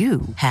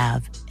 you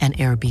have an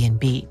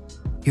Airbnb.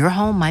 Your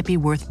home might be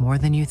worth more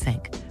than you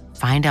think.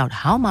 Find out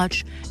how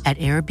much at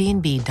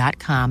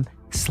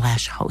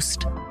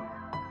airbnb.com/host.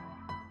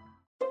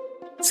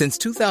 Since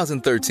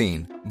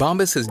 2013,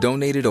 Bombas has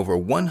donated over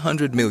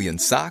 100 million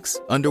socks,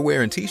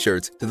 underwear, and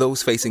T-shirts to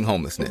those facing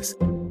homelessness.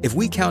 If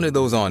we counted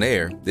those on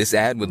air, this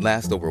ad would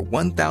last over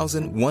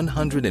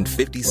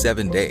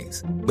 1,157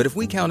 days. But if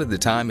we counted the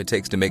time it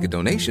takes to make a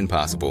donation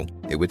possible,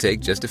 it would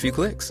take just a few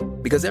clicks.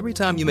 Because every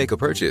time you make a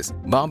purchase,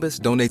 Bombas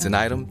donates an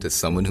item to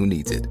someone who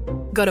needs it.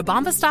 Go to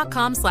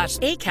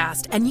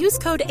bombas.com/ACAST and use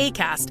code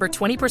ACAST for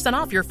 20%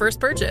 off your first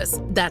purchase.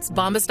 That's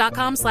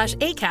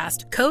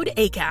bombas.com/ACAST, code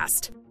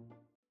ACAST.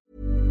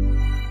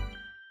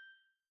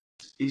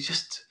 He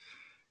just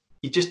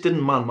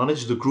didn't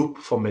manage the group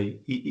for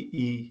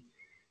me.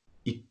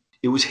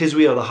 It was his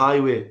way or the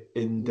highway,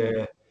 and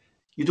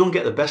you don't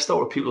get the best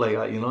out of people like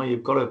that. You know,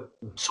 you've got to.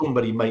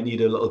 Somebody might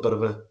need a little bit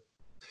of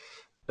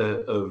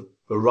a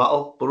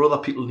rattle, but other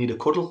people need a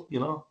cuddle. You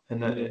know,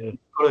 and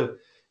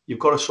you've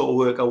got to sort of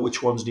work out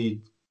which ones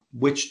need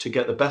which to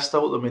get the best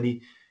out of them. And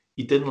he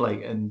didn't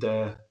like, and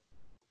I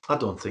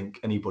don't think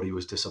anybody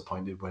was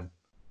disappointed when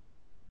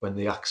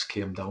the axe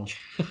came down.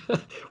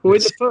 Well,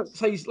 in the first,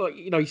 so he's like,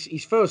 you know,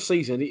 his first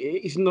season,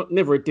 it's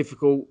never a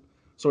difficult.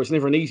 Sorry, it's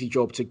never an easy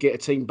job to get a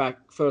team back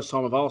first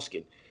time of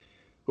asking.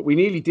 But we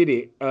nearly did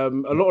it. A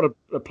lot of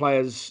the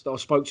players that I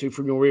spoke to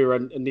from your era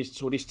and this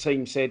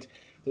team said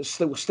that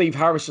Steve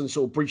Harrison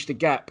sort of bridged the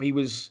gap. He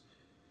was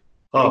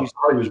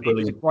brilliant. He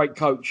was a great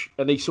coach,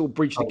 and he sort of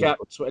bridged the gap.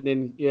 And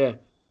then, yeah,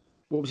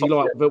 what was he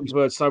like? We've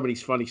heard so many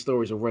funny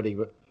stories already.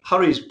 But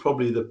Harry's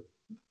probably the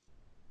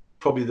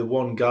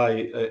one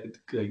guy,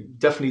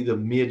 definitely the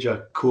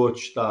major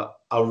coach that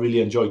I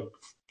really enjoyed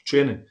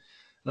training.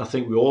 And I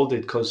think we all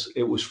did because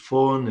it was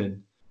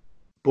fun,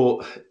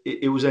 but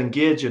it was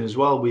engaging as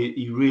well.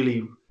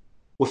 We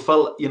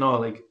felt, you know,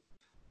 like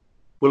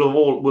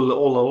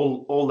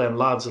all them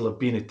lads will have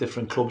been at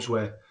different clubs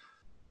where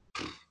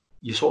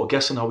you're sort of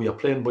guessing how you're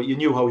playing, but you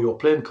knew how you were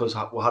playing because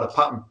we had a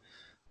pattern.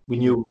 We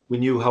knew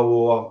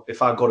how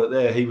if I got it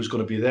there, he was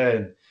going to be there,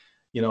 and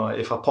you know,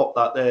 if I popped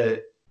that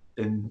there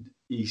and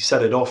he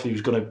set it off,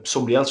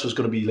 somebody else was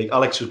going to be like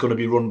Alex was going to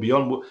be run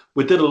beyond.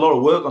 We did a lot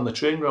of work on the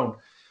training ground.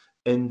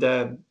 And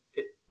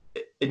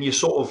you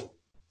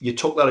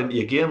took that into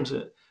your games,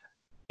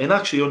 and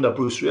actually under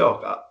Bruce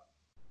Rioch,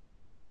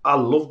 I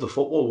loved the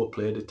football we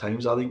played at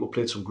times. I think we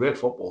played some great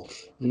football.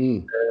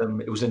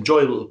 It was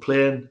enjoyable to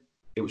play in.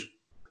 It was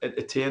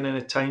entertaining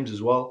at times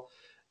as well.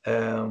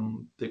 I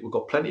think we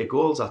got plenty of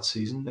goals that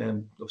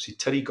season. Obviously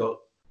Teddy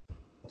got,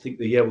 I think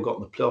the year we got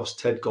in the playoffs,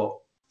 Ted got,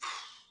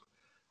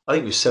 I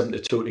think it was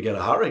 7-2 to get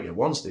a hat-trick at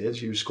one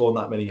stage. He was scoring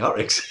that many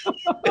hat-tricks.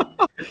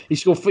 He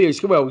scored,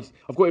 well,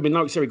 I've got him in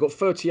notes here. He got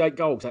 38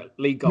 goals, that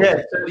league goals.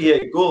 Yeah,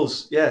 38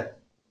 goals, yeah.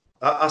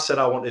 I said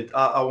I wanted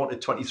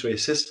 23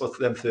 assists for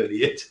them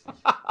 38.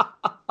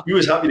 He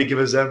was happy to give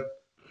us them.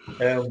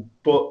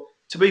 But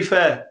to be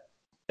fair,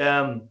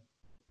 yeah,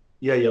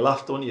 you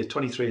laughed, don't you?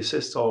 23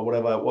 assists or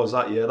whatever it was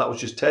that year. That was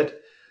just Ted.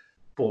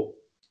 But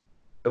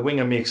a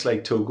winger makes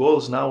like 2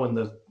 goals now and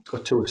they've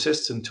got 2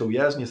 assists in 2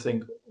 years, and you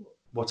think,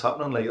 what's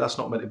happening? Like, that's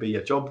not meant to be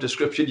your job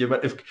description. You're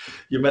meant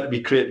to be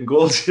creating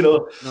goals, you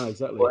know. No,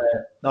 exactly. But,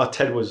 no,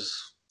 Ted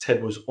was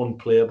Ted was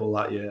unplayable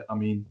that year. I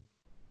mean,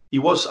 he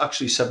was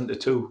actually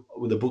 7-2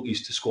 with the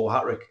bookies to score a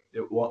hat-trick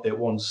at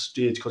one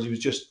stage because he was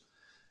just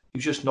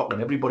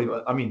knocking everybody.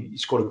 I mean, he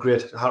scored a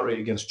great hat-trick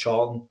against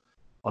Charlton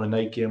on a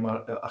night game.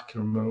 I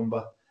can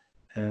remember.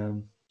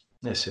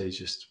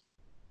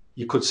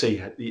 You could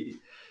see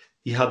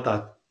he had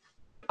that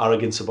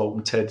arrogance about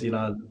him, Ted. You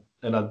know,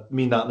 and I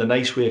mean that in a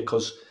nice way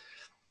because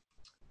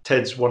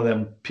Ted's one of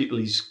them people.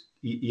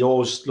 He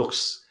always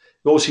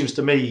seems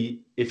to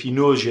me, if he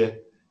knows you,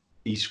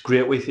 he's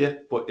great with you.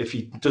 But if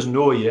he doesn't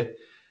know you,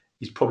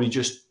 he's probably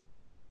just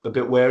a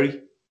bit wary.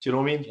 Do you know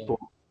what I mean? Yeah. But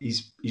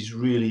he's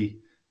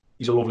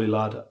a lovely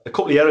lad. A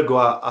couple of years ago,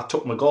 I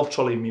took my golf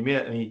trolley with my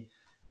mate,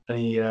 and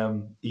he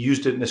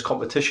used it in this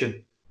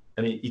competition,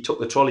 and he took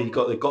the trolley. He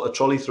got the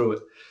trolley through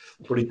it,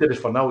 but he did it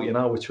for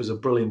now, which was a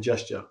brilliant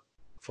gesture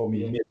for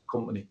me and the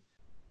company,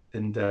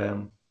 and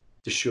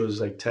just shows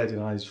like Ted,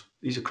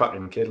 he's a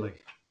cracking kid,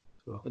 like.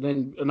 So. And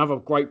then another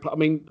great. I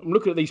mean, I'm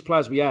looking at these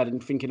players we had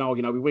and thinking,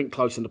 we went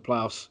close in the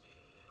playoffs,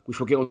 which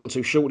we'll get on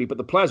to shortly. But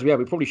the players we had,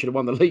 we probably should have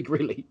won the league,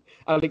 really.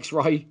 Alex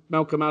Ray,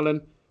 Malcolm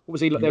Allen. What was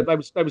he like? Yeah.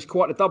 They was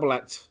quite a double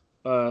act.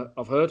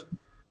 I've heard.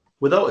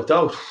 Without a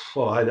doubt,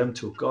 them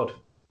two. God,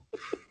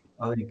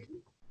 I think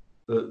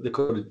they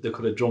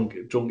could have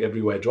drunk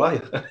everywhere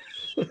dry.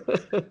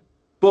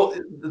 But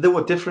they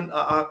were different.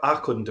 I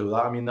couldn't do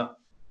that. I mean,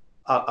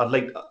 I'd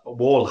like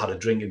Wall had a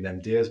drink in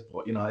them days,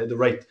 but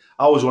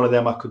I was one of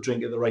them. I could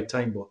drink at the right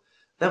time, but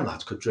them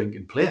lads could drink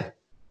and play.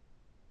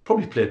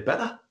 Probably played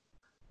better.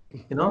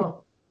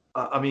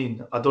 I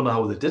mean, I don't know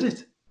how they did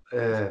it.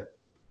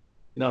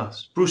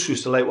 Bruce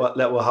used to let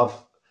us have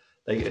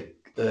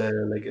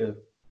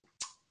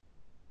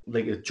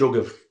like a jug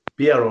of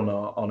beer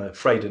on a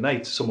Friday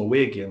night, some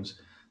away games.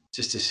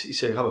 Just he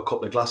said, have a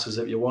couple of glasses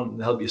if you want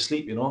and help you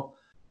sleep,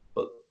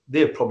 But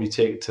they'd probably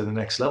take it to the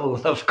next level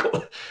and have a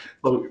couple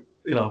of,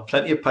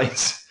 plenty of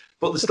pints.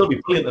 But they'd still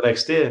be brilliant the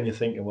next day, and you're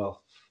thinking,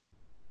 well,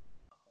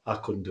 I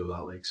couldn't do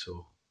that,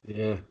 so.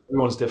 Yeah.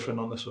 Everyone's different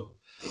on this, so.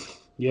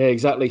 Yeah,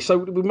 exactly. So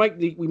we make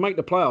the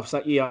playoffs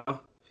that year.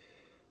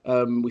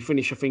 We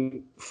finish, I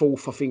think,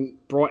 4th. I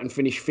think Brighton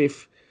finished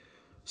 5th.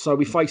 So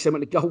we faced them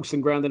at the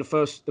Goldson Ground in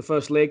the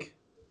first leg.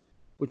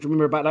 What do you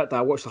remember about that day?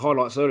 I watched the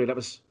highlights earlier. That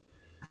was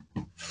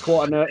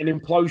quite an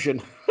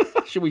implosion,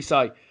 should we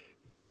say?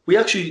 We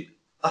actually,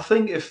 I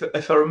think,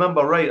 if I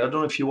remember right, I don't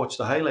know if you watched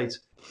the highlights.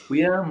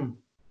 We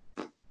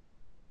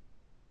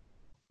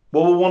we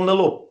were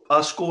 1-0 up.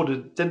 I scored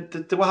it.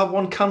 Did we have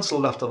one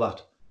cancelled after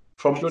that?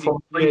 From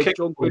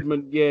John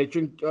Goodman. Yeah,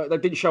 they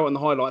didn't show it in the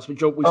highlights, but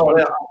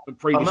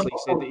previously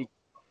said that he.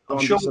 I'm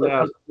sure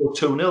that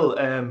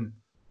 2-0.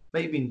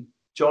 Might have been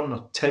John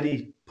or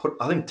Teddy.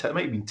 I think it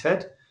might have been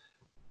Ted.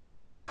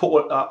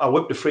 I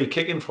whipped a free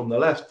kick in from the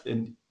left,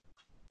 and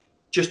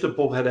just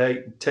above head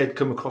eight, Ted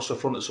come across the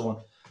front of someone.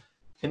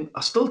 And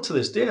I still, to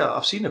this day,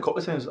 I've seen a couple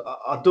of times.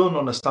 I don't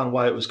understand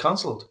why it was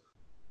cancelled,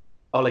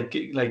 or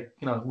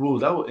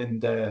ruled out,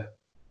 and that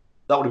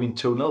would have been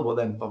 2-0. But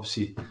then,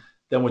 obviously,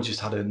 we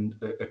just had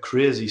a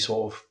crazy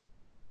sort of.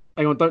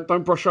 Hang on,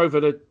 don't brush over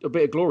a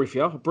bit of glory for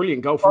you. A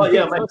brilliant goal from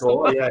yeah, mate.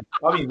 Yeah.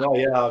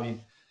 I mean,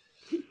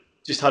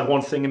 just had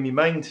one thing in my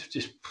mind.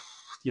 Just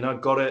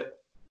got it.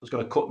 I was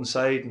going to cut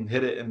inside and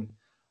hit it, and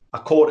I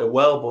caught it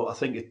well. But I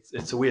think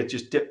it's a way it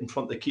just dipped in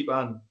front of the keeper,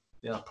 and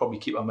probably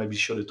keeper maybe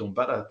should have done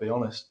better, to be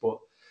honest. But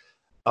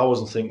I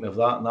wasn't thinking of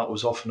that, and that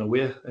was off and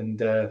away,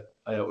 and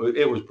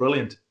it was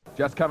brilliant.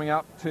 Just coming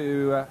up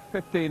to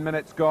 15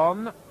 minutes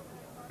gone.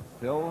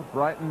 Still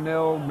Brighton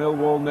 0,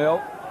 Millwall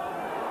 0.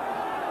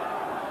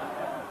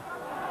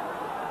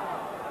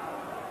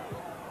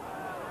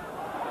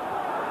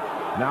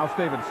 Now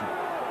Stevenson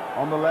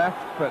on the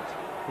left, but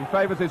he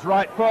favours his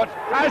right foot,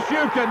 as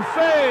you can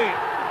see.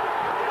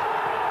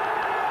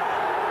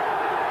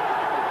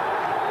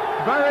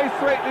 Very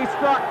sweetly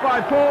struck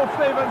by Paul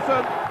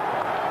Stevenson.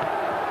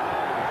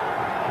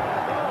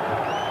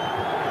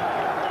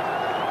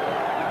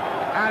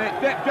 And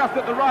it dipped just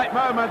at the right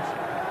moment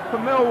for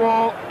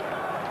Millwall,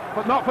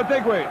 but not for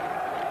Digweed.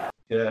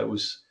 Yeah, it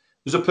was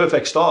a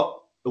perfect start.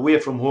 Away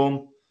from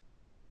home,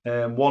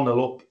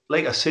 1-0 up.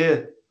 Like I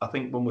say, I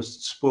think when we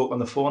spoke on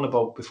the phone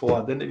about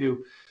before the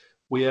interview,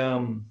 we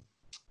from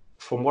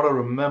what I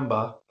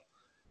remember,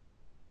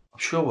 I'm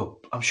sure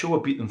we're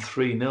beaten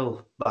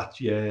 3-0 that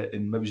year,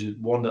 and maybe just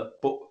one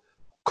that, but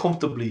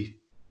comfortably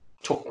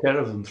took care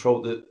of them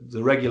throughout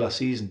the regular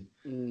season.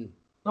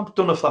 I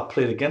don't know if that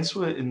played against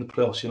us in the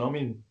playoffs. I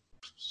mean,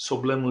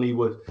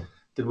 subliminally,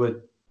 did we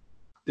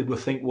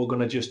think we're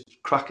going to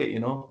just crack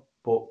it?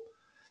 But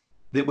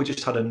we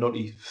just had a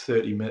nutty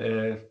 30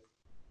 minute,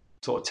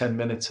 sort of 10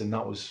 minutes, and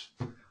that was.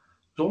 It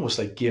was almost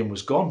like game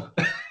was gone.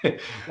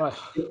 I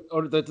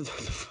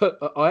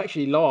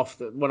actually laughed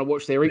when I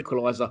watched their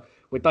equaliser,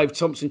 where Dave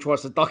Thompson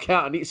tries to duck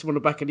out and hits him on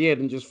the back of the head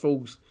and just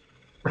falls.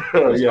 He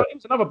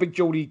was another big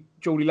Geordie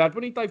lad,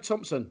 wasn't he? Dave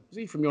Thompson. Was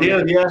he from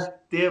your?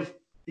 Dave.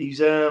 He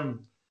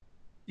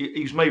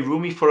was my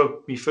roomie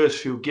for my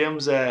first few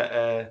games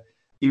there.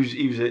 He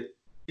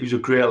was a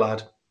great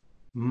lad,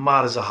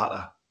 mad as a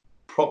hatter,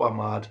 proper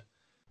mad.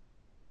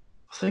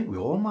 I think we're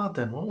all mad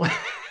then, weren't we?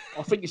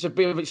 I think it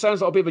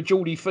sounds like a bit of a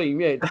Geordie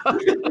theme, yeah.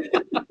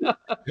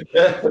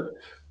 Yeah.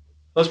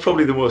 That's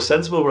probably the most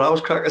sensible where I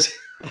was crackers.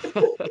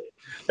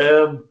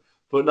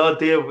 But no,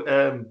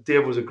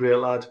 Dave was a great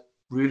lad,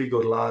 really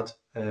good lad.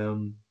 He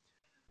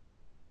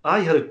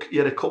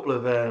had a couple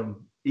of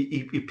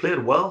he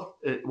played well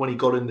when he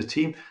got in the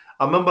team.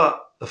 I remember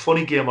the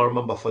funny game I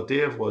remember for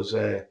Dave was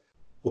we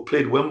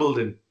played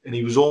Wimbledon and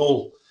he was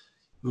all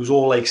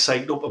like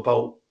psyched up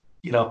about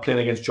playing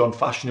against John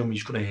Fashionham.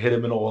 He's going to hit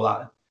him and all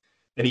that,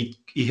 and he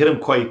hit him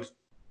quite.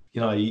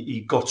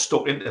 He got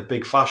stuck into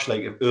Big Fash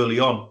like early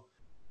on.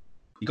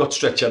 He got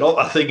stretched out,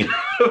 I think.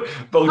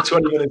 About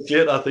 20 minutes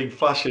later, I think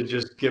Fash had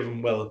just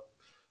given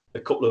a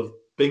couple of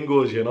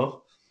bingos,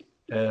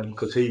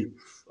 because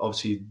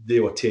they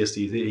were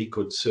tasty. He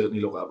could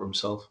certainly look out for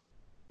himself.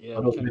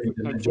 Yeah, didn't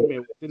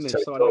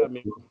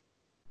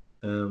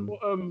they?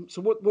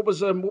 So what was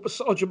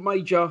Sergeant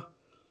Major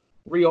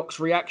Rioch's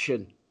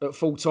reaction at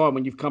full time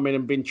when you've come in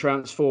and been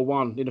trounced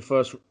 4-1 in the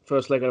first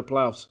leg of the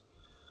playoffs?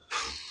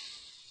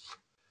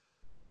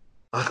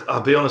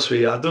 I'll be honest with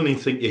you. I don't even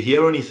think you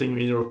hear anything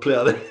when you're a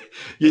player.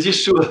 You're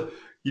just sort of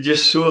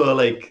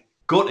like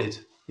gutted.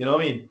 You know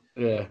what I mean?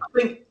 Yeah. I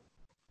think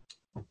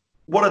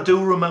what I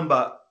do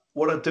remember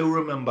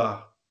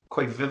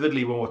quite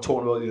vividly when we were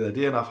talking about it the other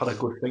day, and I've had a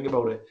good think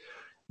about it.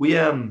 We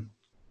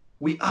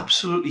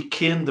absolutely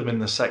caned them in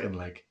the second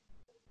leg.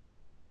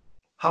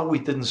 How we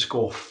didn't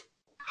score,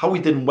 how we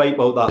didn't wipe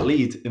out that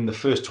lead in the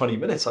first 20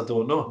 minutes, I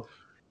don't know.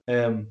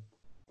 I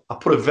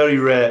put a very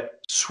rare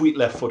sweet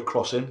left foot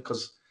cross in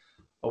because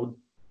I would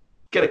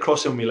get a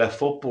cross in with my left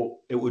foot, but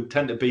it would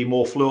tend to be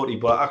more floaty.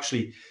 But I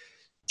actually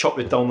chopped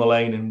it down the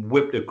line and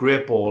whipped a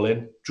great ball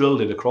in,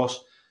 drilled it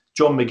across.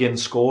 John McGinn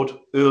scored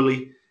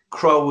early.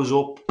 Crow was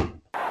up.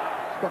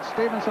 He's got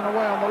Stevenson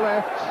away on the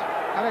left.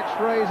 Alex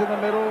Ray's in the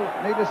middle.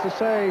 Needless to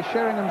say,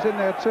 Sheringham's in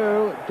there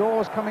too.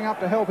 Dawes coming up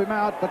to help him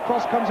out. The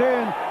cross comes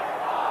in.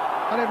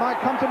 And it might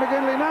come to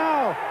McGinley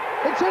now.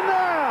 It's in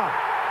there!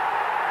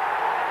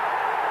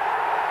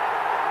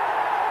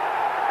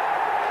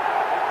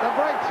 The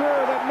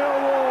breakthrough that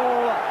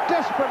Millwall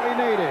desperately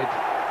needed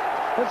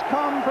has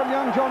come from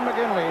young John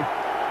McGinley.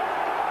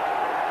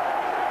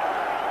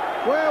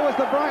 Where was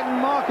the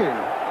Brighton marking?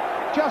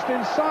 Just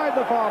inside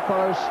the far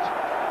post.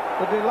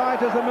 The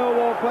delight as the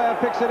Millwall player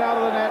picks it out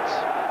of the net.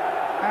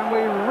 And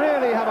we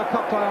really have a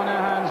cup tie on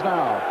our hands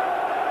now.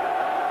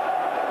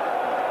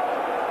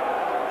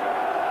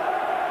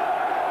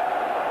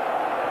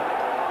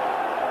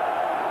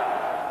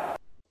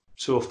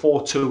 So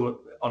 4-2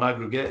 on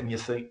aggregate, and you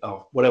think,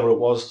 whatever it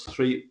was,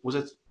 3, was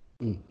it?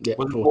 Yeah,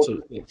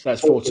 4-2. Yeah,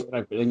 that's 4-2 on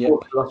aggregate, yeah.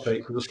 That's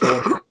right, because it's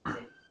 4.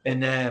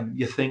 And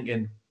you're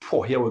thinking,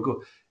 here we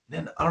go.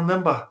 And then I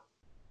remember,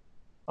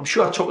 I'm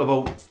sure I took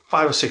about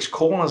 5 or 6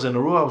 corners in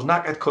a row. I was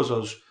knackered because I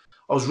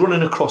was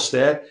running across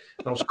there,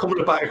 and I was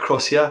coming back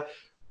across here.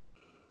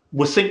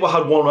 We think we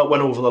had one that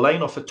went over the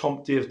line off a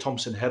Dave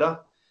Thompson header.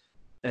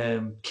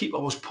 Keeper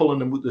was pulling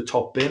them with the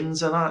top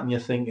bins and that, and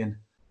you're thinking,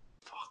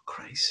 for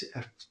Christ's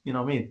sake, you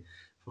know what I mean?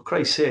 For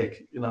Christ's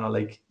sake,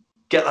 like,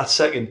 get that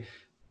second.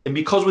 And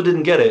because we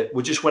didn't get it,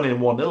 we just went in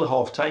 1-0 at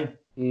half time.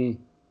 I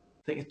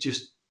think it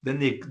just, then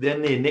they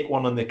nick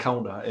one on the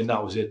counter, and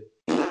that was it.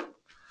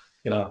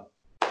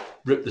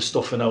 Ripped the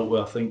stuffing out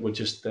where I think we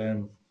just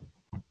imploded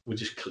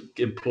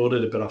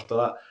a bit after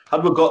that.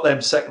 Had we got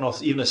them second or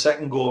even a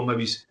second goal,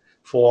 maybe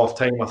for half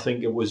time, I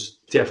think it was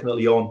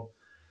definitely on.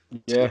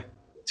 Yeah.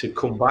 To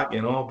come back,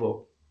 but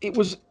it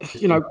was,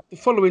 the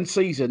following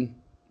season,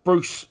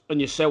 Bruce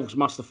and yourselves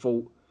must have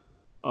thought,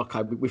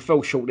 okay, we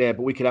fell short there,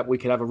 but we could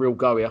have a real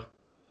go here.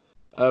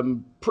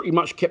 Pretty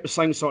much kept the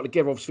same side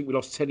together. Obviously, we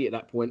lost Teddy at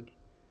that point,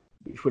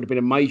 which would have been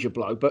a major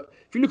blow. But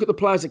if you look at the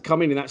players that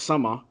come in that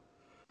summer,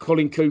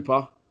 Colin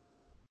Cooper,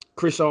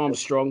 Chris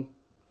Armstrong,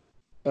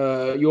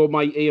 your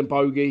mate Ian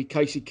Bogey,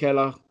 Casey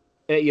Keller,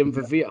 Etienne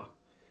Verveer.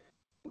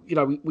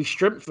 We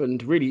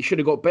strengthened, really. It should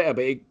have got better,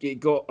 but it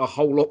got a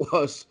whole lot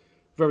worse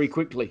very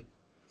quickly.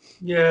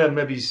 Yeah,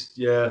 maybe,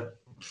 yeah.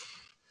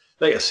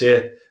 Like I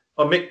say,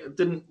 when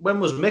did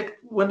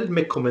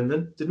Mick come in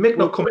then? Did Mick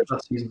not come in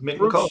that season?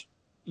 Bruce,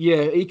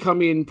 yeah, he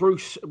come in.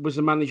 Bruce was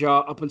the manager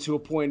up until a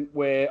point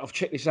where, I've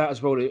checked this out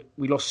as well,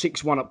 we lost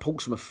 6-1 at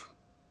Portsmouth.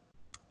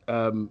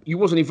 You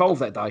wasn't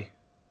involved that day.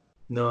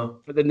 No.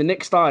 But then the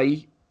next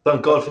day...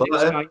 Thank God for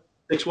that,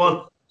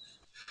 6-1.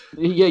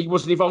 Yeah, he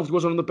wasn't involved. He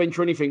wasn't on the bench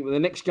or anything. But the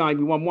next game,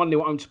 we won 1-0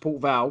 at home to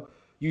Port Vale.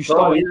 You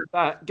started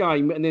that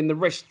game, and then the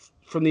rest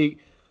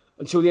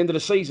until the end of the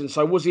season.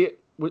 So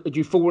had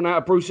you fallen out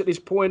of Bruce at this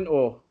point,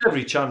 or?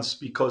 Every chance,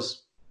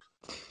 because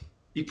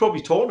he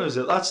probably taught us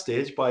at that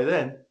stage by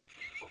then.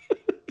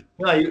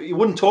 He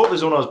wouldn't talk to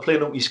us when I was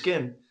playing up my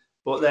skin.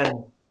 But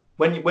then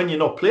when you're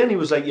not playing, he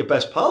was like your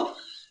best pal.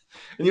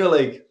 And you're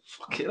like,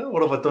 fuck it,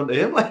 what have I done to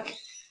him? Like,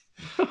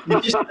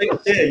 you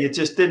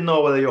just didn't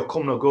know whether you're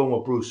coming or going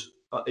with Bruce.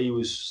 He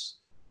was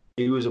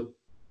a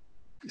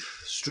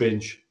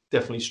strange,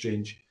 definitely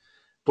strange.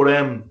 But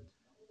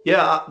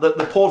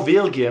the Port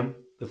Vale game,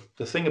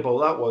 the thing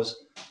about that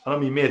was, and I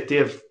mean, mate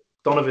Dave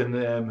Donovan,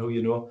 who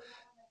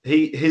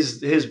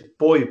his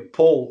boy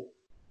Paul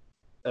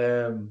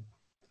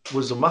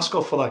was the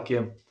mascot for that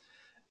game,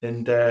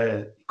 and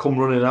come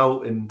running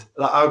out, and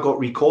I got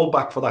recalled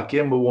back for that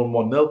game. We won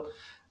 1-0.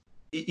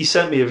 He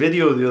sent me a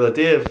video the other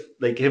day of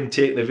like him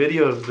taking a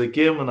video of the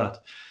game and that.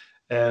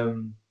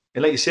 And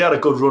like you say, I had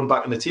a good run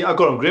back in the team. I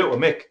got on great with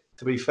Mick,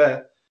 to be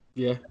fair.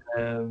 Yeah.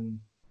 And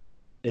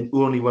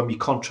only when my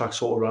contract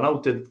sort of ran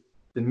out did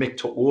Mick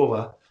took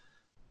over.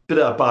 Bit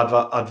of bad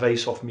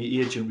advice off my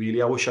agent,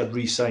 really. I wish I'd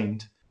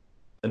re-signed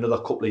another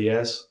couple of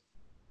years.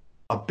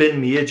 I've been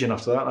my agent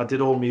after that, and I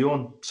did all my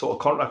own sort of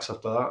contracts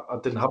after that. I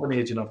didn't have an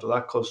agent after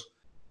that because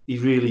he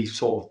really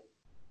sort of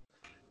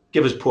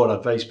gave us poor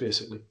advice,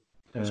 basically.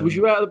 So was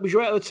you out of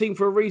the team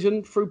for a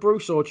reason through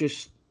Bruce, or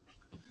just?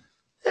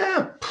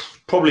 Yeah,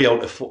 probably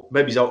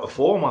maybe he's out of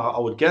form, I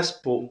would guess,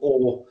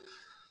 or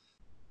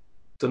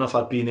don't know if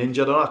I'd been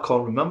injured or not. I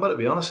can't remember, to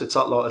be honest. It's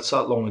that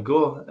long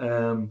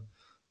ago.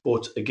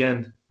 But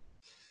again,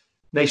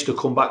 nice to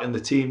come back in the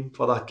team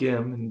for that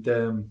game,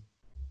 and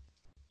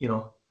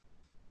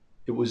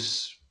it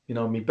was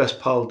my best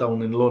pal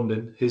down in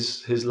London.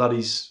 His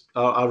laddies,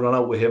 I ran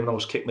out with him and I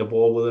was kicking the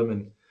ball with him,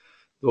 and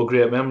they were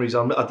great memories.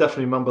 I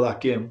definitely remember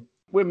that game.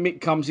 When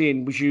Mick comes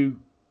in,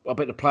 I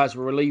bet the players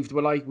were relieved,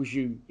 were they? Was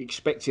you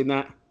expecting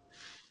that?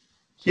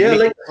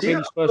 Yeah,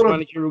 his first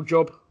managerial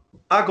job.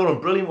 I got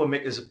on brilliant with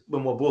Mick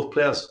when we're both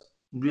players.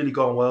 Really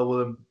gone well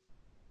with him.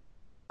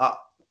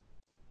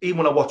 Even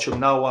when I watch him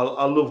now,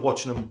 I love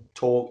watching him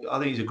talk. I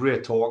think he's a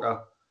great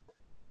talker.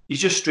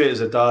 He's just straight as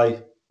a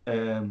die.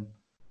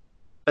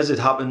 As it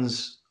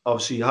happens,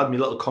 obviously, he had me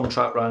little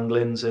contract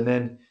wranglings, and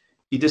then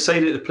he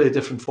decided to play a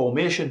different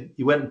formation.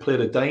 He went and played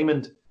a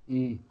diamond,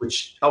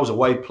 which I was a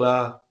wide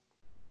player,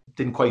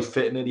 didn't quite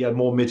fit in it. He had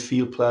more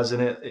midfield players in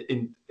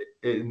it,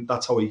 and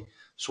that's how he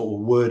sort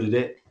of worded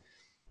it.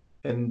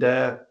 And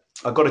I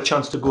got a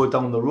chance to go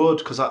down the road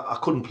because I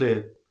couldn't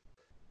play.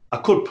 I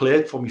could play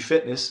it for my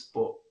fitness,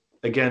 but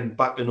again,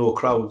 back to no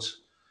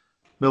crowds.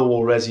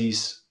 Millwall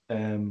Rezzies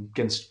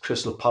against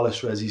Crystal Palace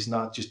Rezzies, and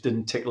that just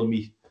didn't tickle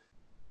me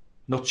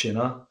nuts,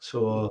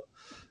 So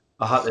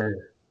I had to.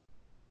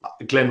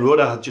 Glenn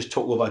Roeder had just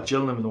took over at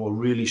Gillingham, and they were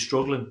really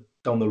struggling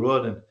down the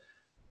road,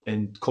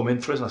 and come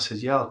in for us. And I said,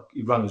 yeah.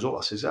 He rang us up.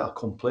 I said, yeah, I'll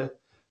come play.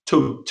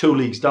 Two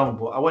leagues down,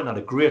 but I went and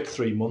had a great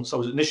 3 months. I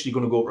was initially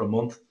going to go for a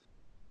month.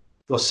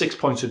 There was 6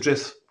 points of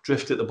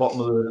drift at the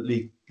bottom of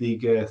the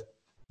league, the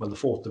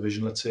 4th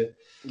division, let's say.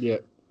 Yeah.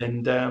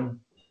 And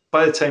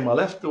by the time I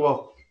left, there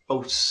were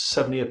about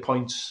 7-8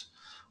 points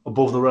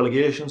above the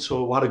relegation.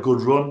 So I had a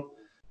good run.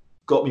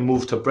 Got me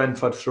moved to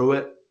Brentford through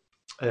it.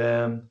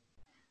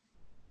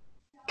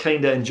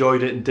 Kind of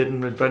enjoyed it and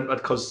didn't with Brentford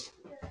because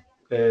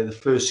the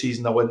first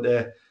season I went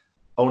there,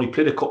 I only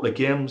played a couple of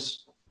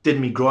games, did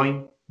me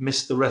groin,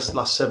 missed the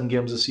last 7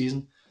 games of the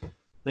season. I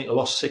think I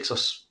lost 6 or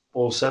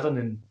all 7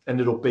 and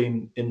ended up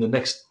being in the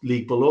next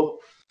league below.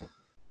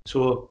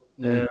 So,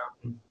 and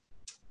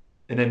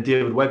then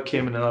David Webb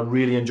came in, and I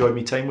really enjoyed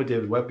my time with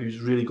David Webb. He was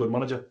a really good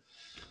manager.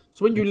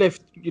 So when you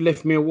left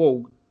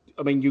Millwall,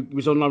 I mean, you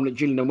was on loan at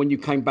Gillingham. When you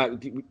came back,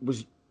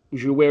 was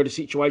you aware of the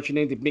situation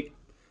then? Did Mick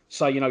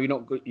say, you're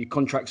not, your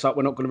contract's up,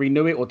 we're not going to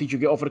renew it, or did you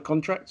get offered a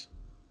contract?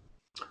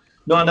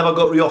 No, I never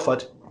got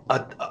re-offered.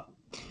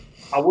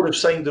 I would have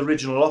signed the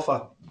original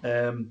offer,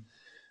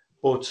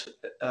 but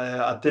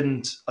I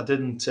didn't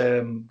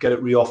get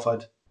it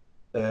re-offered.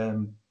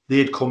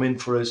 They'd come in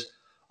for us.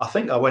 I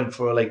think I went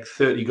for like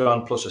 30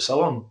 grand plus a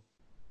sell-on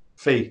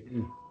fee,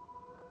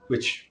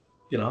 which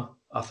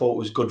I thought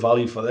was good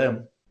value for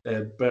them,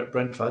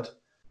 Brentford.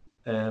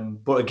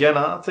 But again,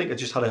 I think I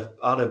just had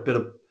a bit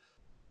of.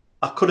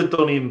 I could have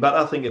done even better,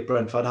 I think, at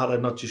Brentford had I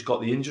not just got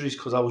the injuries,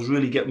 because I was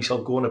really getting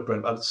myself going at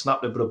Brentford. I'd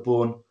snapped a bit of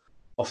bone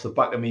off the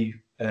back of me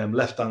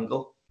left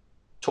ankle.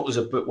 Took us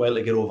a bit while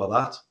to get over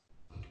that.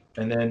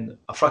 And then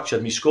I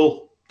fractured my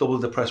skull, double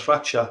depressed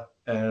fracture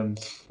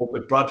up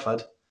at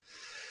Bradford.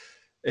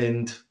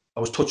 And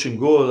I was touch and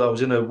go. I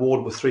was in a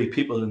ward with 3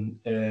 people in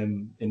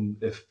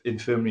the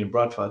infirmary in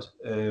Bradford.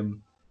 The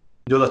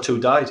other 2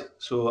 died.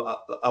 So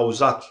I was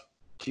that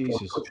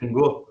touch and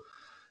go.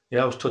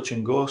 Yeah, I was touch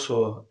and go.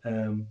 So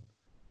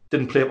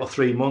didn't play for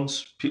 3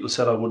 months. People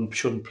said I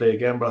shouldn't play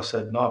again, but I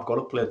said, no, I've got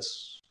to play.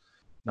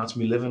 That's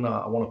me living.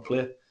 I want to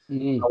play.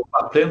 I was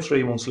back playing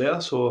 3 months later.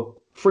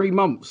 So 3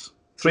 months?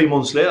 3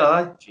 months later,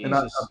 aye. And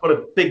I've got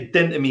a big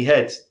dent in my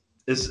head.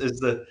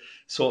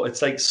 So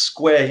it's like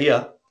square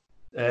here.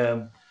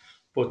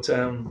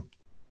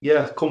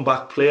 Yeah, come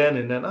back playing,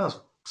 and then I was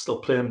still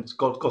playing.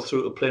 Got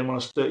through to playing when I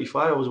was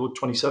 35. I was about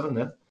 27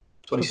 then.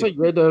 26.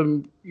 You had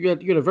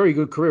a very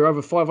good career,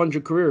 over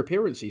 500 career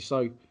appearances. So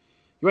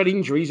you had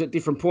injuries at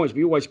different points, but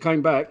you always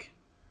came back.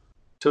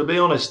 To be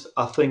honest,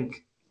 I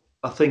think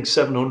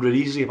 700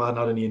 easily if I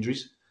hadn't had any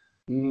injuries.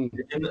 And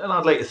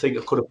I'd like to think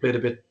I could have played a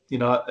bit,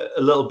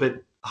 a little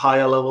bit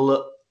higher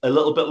level, a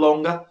little bit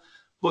longer.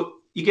 But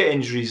you get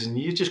injuries and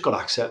you just got to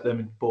accept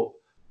them. But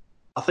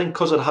I think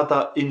because I'd had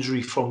that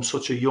injury from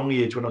such a young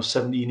age when I was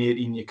 17,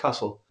 18 in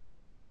Newcastle,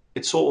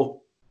 it sort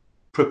of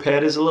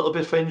prepared us a little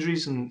bit for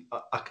injuries. And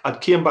I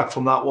came back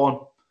from that one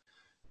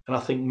And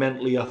I think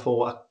mentally, I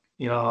thought,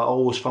 I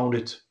always found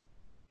it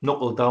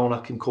knuckle down. I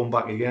can come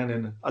back again,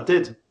 and I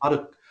did.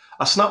 I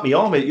snapped my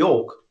arm at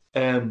York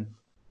a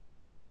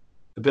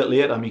bit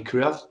later in my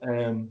career,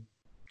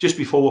 just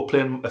before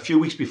a few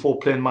weeks before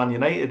playing Man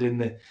United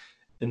in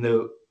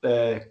the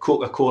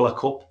Coca-Cola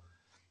Cup.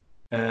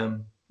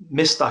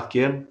 Missed that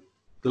game.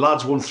 The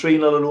lads won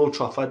 3-0 at Old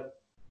Trafford,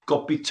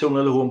 got beat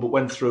 2-0 at home, but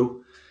went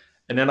through.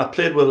 And then I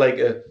played with like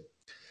a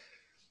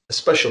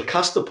special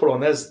cast to put on.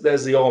 There's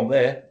the arm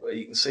there.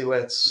 You can see where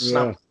it's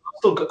snapped.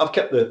 I've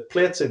kept the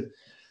plates in,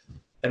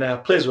 and I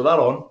plays with that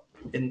on.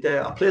 And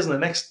I plays in the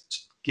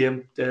next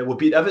game. We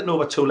beat Everton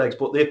over 2 legs,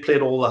 but they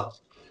played all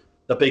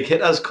the big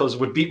hitters because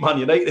we beat Man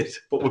United,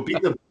 but we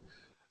beat them.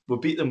 We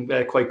beat them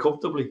quite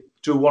comfortably.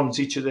 Drew 1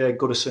 each of their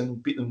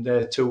Goodison, beat them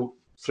there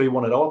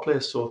 2-3-1 at our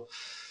place. So,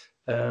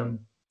 it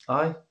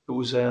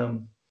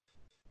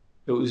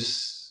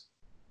was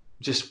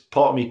just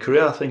part of my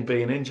career, I think,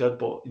 being injured.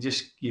 But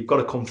you've got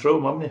to come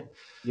through, haven't you?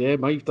 Yeah,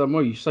 mate, you've done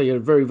well. You say you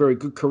had a very, very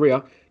good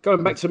career.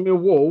 Going back to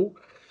Millwall,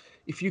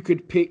 if you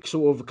could pick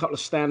sort of a couple of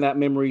standout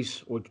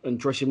memories and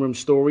dressing room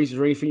stories, is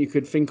there anything you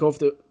could think of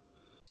that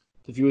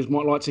the viewers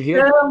might like to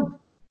hear?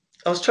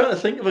 I was trying to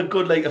think of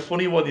a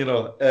funny one,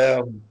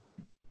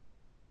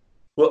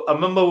 Well, I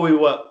remember it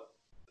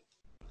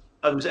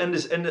was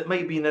it might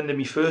have been the end of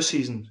my first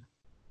season.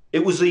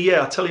 It was the year,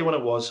 I'll tell you when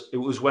it was. It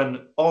was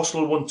when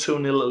Arsenal won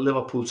 2-0 at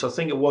Liverpool. So I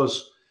think it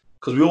was,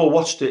 because we all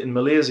watched it in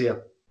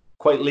Malaysia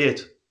quite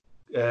late.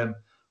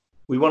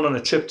 We went on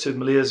a trip to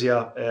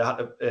Malaysia,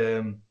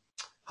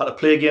 had to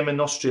play a game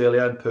in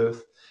Australia, in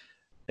Perth.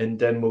 And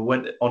then we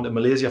went on to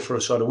Malaysia for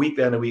a sort of week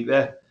there and a week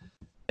there.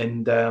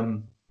 And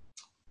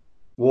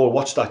we all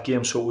watched that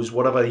game. So it was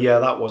whatever year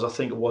that was. I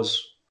think it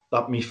was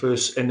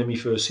end of my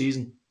first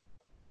season.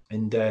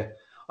 And I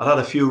had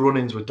a few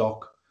run-ins with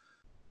Doc.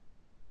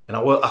 And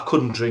I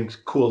couldn't drink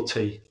cold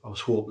tea. I was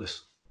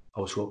hopeless.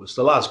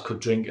 The lads could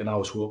drink, and I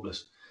was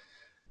hopeless.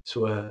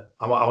 So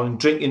I'm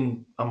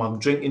drinking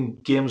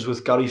games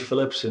with Gary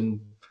Phillips and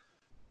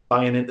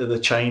banging into the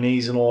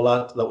Chinese and all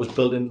that was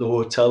built into the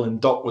hotel. And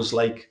Doc was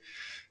like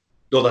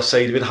the other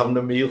side of it, having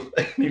a meal.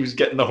 He was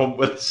getting the hump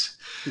with us.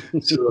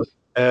 So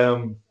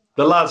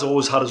the lads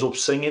always had us up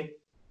singing,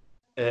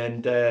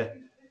 and I'd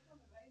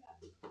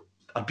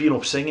been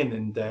up singing,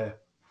 and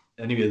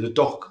anyway, the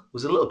Doc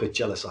was a little bit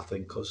jealous, I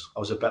think, because I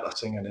was a better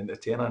singer and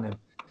entertainer than him.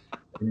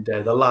 And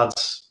the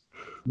lads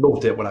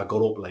loved it when I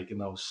got up,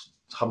 and I was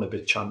having a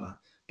bit of chanter.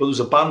 But there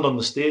was a band on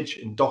the stage,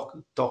 and Doc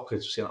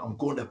was saying, I'm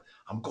going to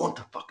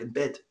fucking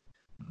bed.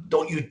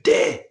 Don't you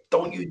dare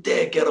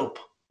get up.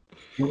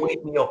 You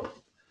wake me up.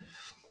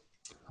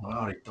 All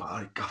right,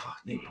 gaffer.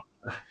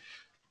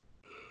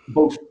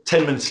 About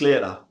 10 minutes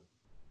later,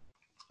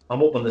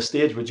 I'm up on the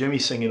stage with Jimmy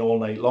singing All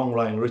Night Long,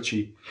 Ryan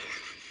Ritchie.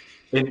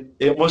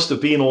 It must have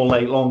been All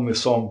Night Long, the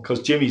song,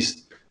 because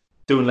Jimmy's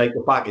doing like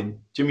the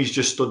backing. Jimmy's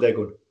just stood there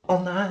going,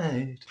 all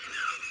night,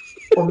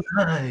 all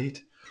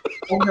night,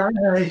 all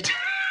night.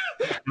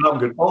 And I'm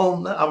going, all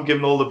night. I'm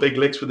giving all the big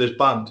licks with his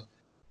band.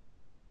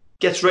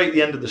 Gets right at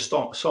the end of the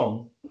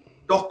song.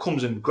 Doc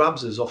comes and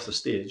grabs us off the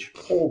stage,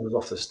 pulls us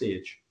off the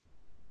stage,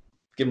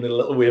 giving a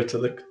little wave to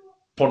the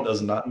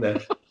punters and that, and then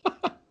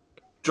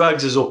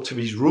drags us up to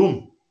his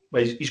room.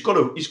 Where he's got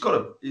a,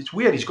 it's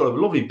weird, he's got a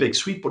lovely big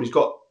suite, but he's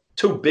got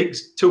two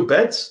beds. So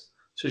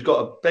he's got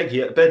a bed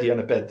here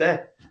and a bed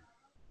there.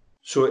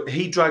 So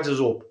he drags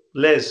us up.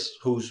 Les,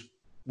 was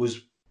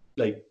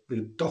like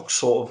the Doc's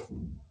sort of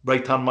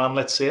right-hand man,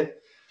 let's say.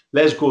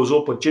 Les goes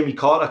up, but Jimmy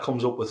Carter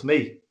comes up with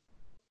me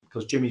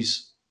because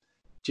Jimmy's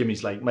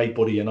like my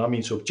buddy, you know what I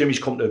mean? So Jimmy's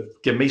come to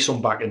give me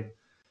some backing.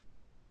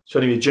 So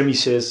anyway, Jimmy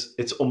says,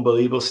 it's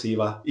unbelievable,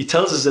 Steve. He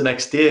tells us the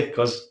next day,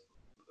 because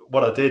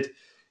what I did,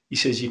 he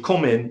says, you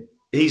come in,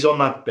 he's on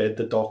that bed,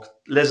 the Doc,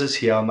 Les is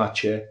here on that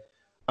chair,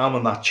 I'm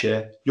on that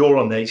chair, you're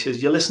on there. He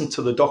says, you listen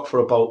to the Doc for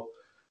about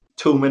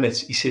 2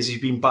 minutes. He says,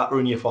 he's been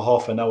battering you for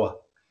half an hour.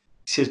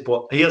 He says,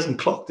 but he hasn't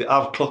clocked it.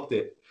 I've clocked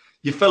it.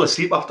 You fell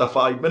asleep after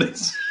 5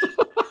 minutes.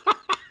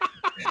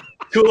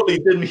 Totally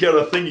didn't hear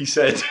a thing he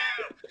said.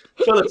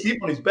 Fell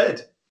asleep on his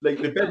bed,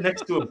 like the bed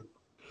next to him.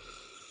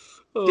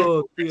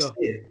 Oh,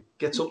 dear.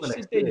 Gets up the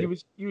next day.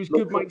 He was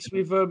good mates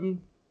with...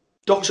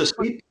 Doc's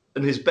asleep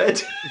in his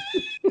bed.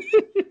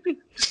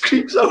 Just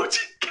creeps out.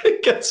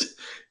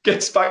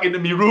 Gets back into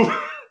my room.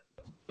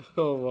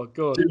 Oh my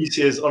God! He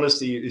says,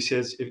 honestly, he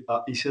says,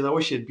 I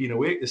wish you'd been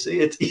awake to see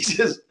it. He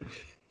says,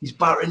 he's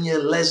battering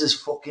you. Les is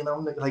fucking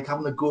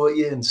having a go at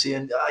you and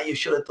saying, you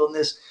should have done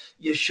this.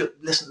 You should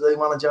listen to the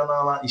manager and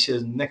all that. He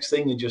says, next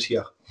thing you just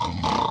hear,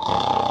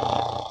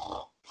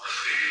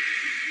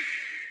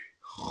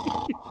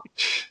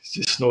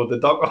 just snored the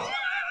dog off.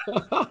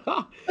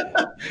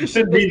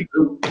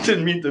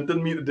 Didn't mean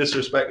to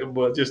disrespect him,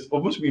 but I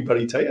must have been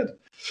very tired.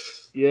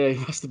 Yeah, you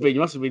must have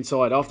been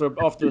tired after a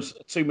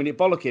 2-minute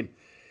bollocking.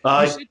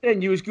 You said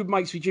then you was good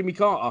mates with Jimmy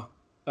Carter.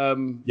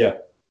 Yeah.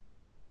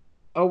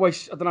 I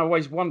always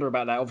wonder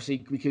about that, obviously,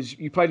 because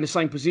you played in the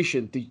same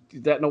position.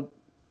 Did that not?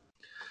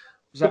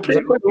 Was that, we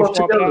played quite a lot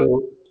together. player?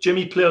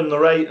 Jimmy played on the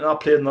right and I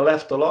played on the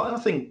left a lot. And I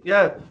think,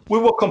 yeah, we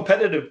were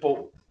competitive,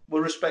 but we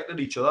respected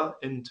each other.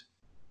 And,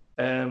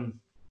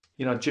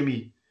 you know,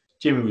 Jimmy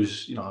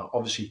was, you know,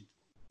 obviously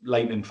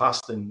lightning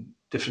fast and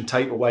different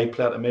type of wide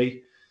player to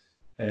me.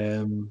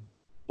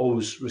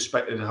 Always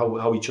respected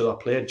how each other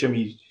played.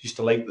 Jimmy used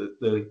to like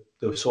the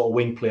sort of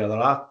wing player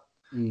that I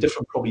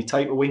different probably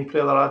type of wing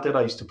player that I did.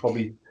 I used to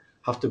probably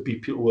have to be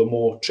people who were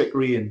more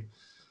trickery and,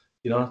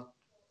 you know,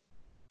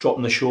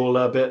 dropping the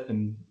shoulder a bit,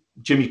 and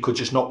Jimmy could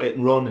just knock it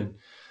and run. And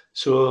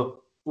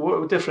so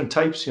we're different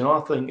types, you know,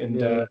 I think.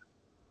 And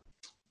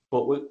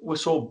but we're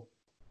so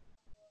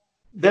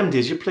them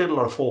days you played a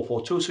lot of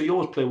 4-4-2, so you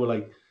always play with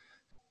like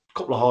a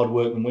couple of hard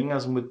working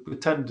wingers, and we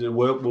tended to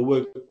work.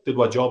 Did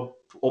our job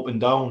up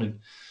and down, and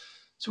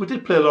so we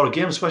did play a lot of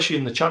games, especially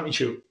in the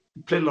championship.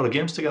 We played a lot of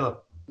games together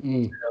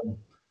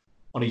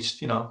on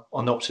each, you know,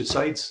 on the opposite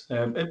sides,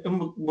 and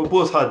we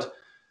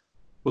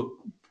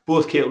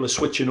both capable of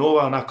switching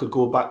over, and I could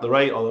go back the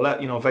right or the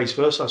left, you know, vice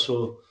versa.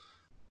 So,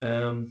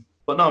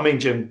 but no, me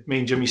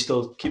and Jimmy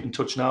still keep in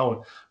touch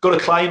now. Got a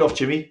client off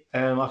Jimmy,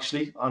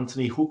 actually,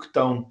 Anthony Hook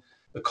down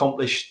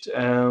Accomplished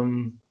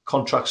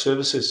Contract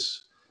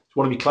Services. It's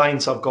one of my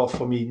clients I've got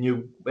for me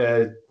new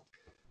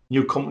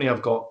company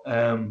I've got,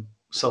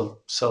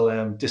 sell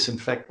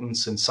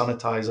disinfectants and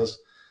sanitizers.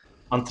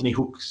 Anthony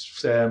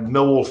Hook's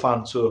Millwall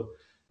fan, so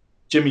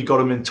Jimmy got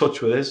him in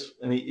touch with us,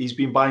 and he's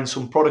been buying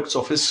some products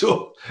off us.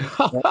 So,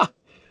 how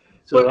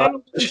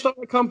did you start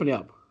the company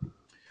up?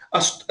 I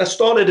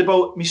started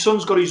about, my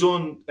son's got his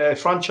own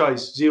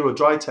franchise, Zero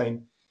Dry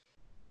Time,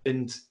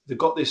 and they've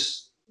got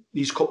these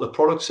couple of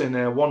products in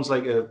there. One's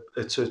like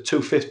it's a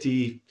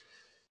 250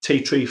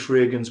 tea tree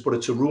fragrance, but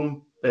it's a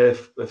room a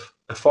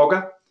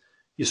fogger.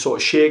 You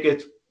sort of shake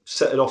it,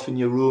 set it off in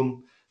your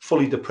room,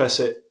 fully depress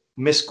it,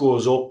 mist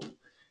goes up,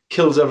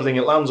 kills everything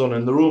it lands on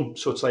in the room.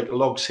 So it's like a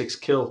log 6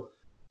 kill,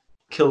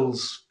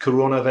 kills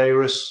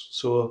coronavirus.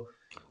 So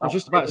I was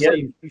just about to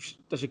say, it's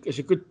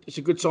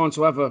a good time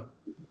to have a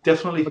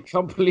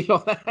company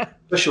like that.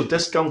 Special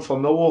discount for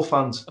Millwall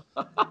fans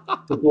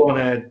to go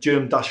on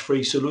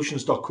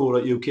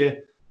germ-freesolutions.co.uk.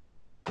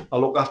 I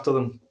look after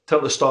them. Tell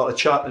them to start a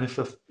chat, and if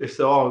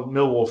they are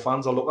Millwall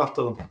fans, I'll look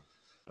after them.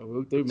 I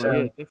will do, mate.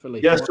 Yeah,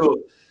 definitely. Yeah,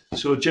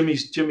 so Jimmy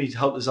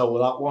helped us out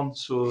with that one.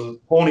 So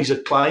Horny's a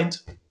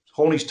client.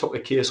 Horny's took a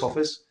case off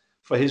us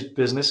for his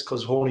business,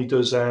 because Horny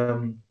does.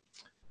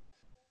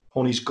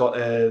 Horny's got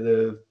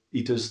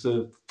he does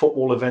the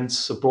football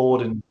events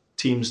abroad, and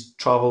teams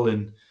travel,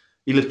 and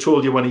he'll have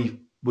told you when he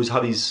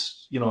had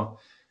his, you know,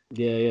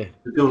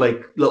 do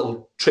like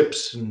little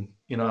trips and,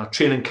 you know,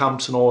 training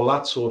camps and all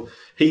that. So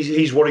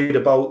he's worried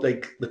about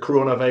like the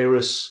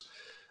coronavirus.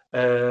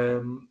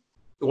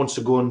 He wants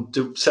to go and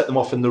set them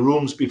off in the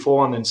rooms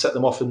before, and then set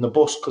them off in the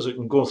bus, because it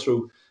can go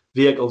through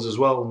vehicles as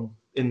well, and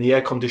in the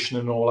air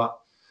conditioning and all that.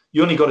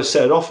 You only got to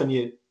set it off, and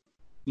you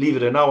leave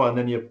it an hour, and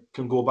then you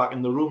can go back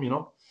in the room, you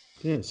know.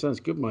 Yeah, sounds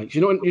good, mate.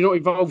 You're not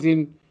involved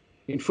in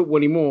football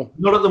anymore?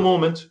 Not at the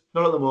moment.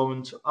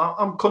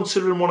 I'm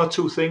considering one or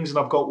two things, and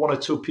I've got one or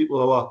two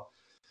people who are,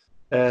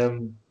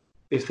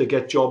 if they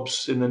get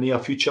jobs in the near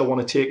future,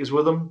 want to take us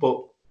with them.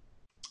 But,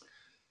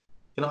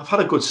 you know, I've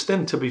had a good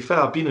stint, to be fair.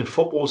 I've been in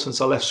football since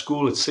I left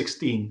school at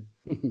 16.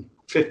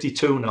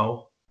 52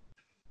 now.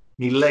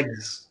 My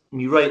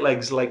right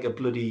leg's like a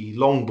bloody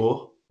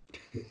longbow.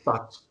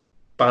 That's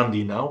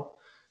bandy now.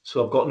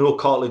 So I've got no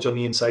cartilage on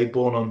the inside,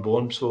 bone on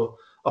bone. So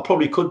I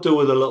probably could do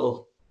with a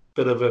little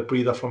bit of a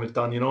breather from it,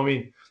 Dan. You know what I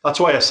mean? That's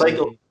why I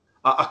cycle.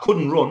 I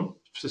couldn't run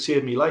to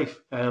save my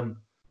life,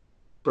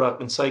 but I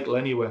can cycle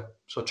anywhere.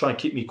 So I try and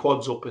keep my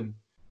quads up and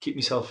keep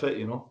myself fit,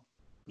 you know?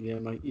 Yeah,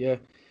 mate, yeah.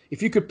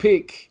 If you could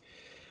pick,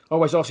 I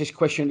always ask this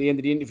question at the end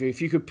of the interview,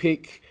 if you could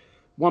pick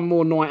one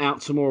more night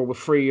out tomorrow with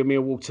 3 of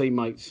your Millwall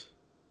teammates,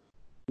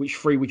 which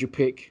 3 would you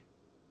pick?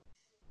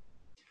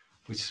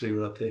 Which 3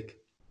 would I pick?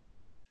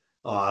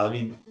 Oh, I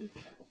mean,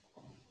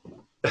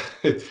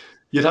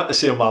 you'd have to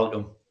say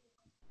Malcolm,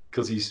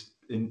 because he's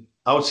in.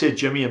 I would say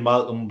Jimmy and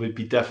Malcolm would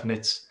be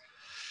definite.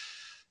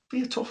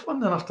 Be a tough one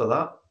then after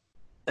that.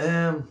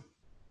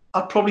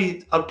 I'd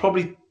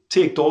probably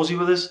take Dorsey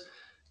with us,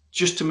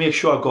 just to make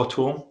sure I got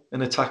home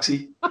in a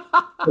taxi.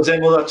 Because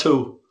then other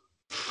 2,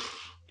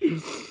 they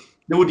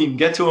wouldn't even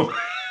get to him.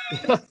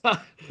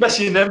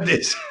 Especially in them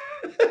days.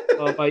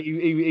 Oh, mate,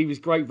 he was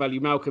great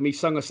value, Malcolm. He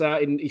sung us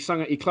out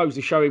he closed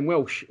the show in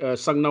Welsh.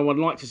 Sung "No One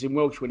Likes Us" in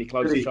Welsh when he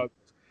closed the show.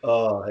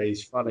 Oh,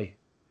 he's funny.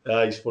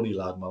 He's a funny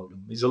lad,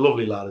 Malcolm. He's a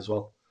lovely lad as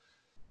well.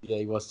 Yeah,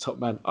 he was top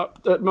man.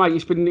 Mate,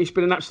 it's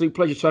been an absolute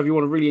pleasure to have you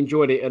on. I really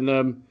enjoyed it,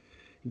 and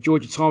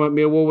enjoyed your time at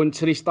Millwall. And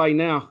to this day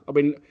now, I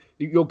mean,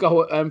 your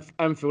goal at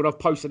Anfield, I've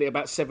posted it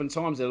about 7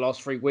 times in the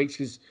last 3 weeks,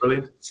 because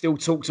still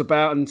talks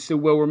about and still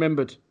well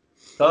remembered.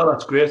 Oh,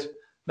 that's great.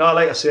 No,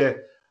 like I say,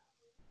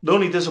 the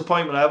only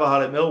disappointment I ever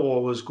had at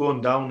Millwall was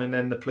going down and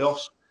then the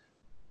playoffs.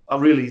 I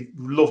really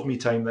loved my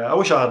time there. I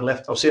wish I hadn't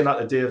left. I was saying that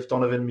to Dave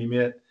Donovan, my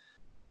mate.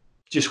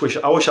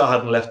 I wish I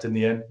hadn't left in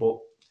the end, but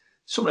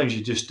sometimes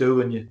you just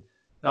do. And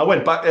I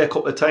went back there a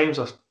couple of times.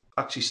 I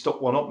actually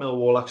stuck one up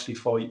Millwall actually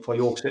for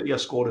York City. I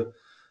scored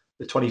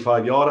a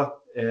 25-yarder,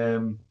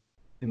 and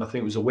I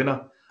think it was a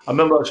winner. I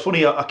remember it was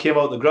funny. I came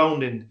out the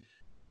ground and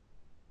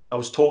I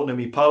was talking to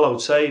my pal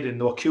outside, and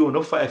they were queuing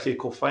up for FA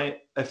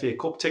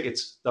Cup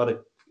tickets. That a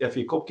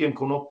FA Cup game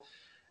coming up,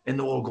 and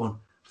they were all going,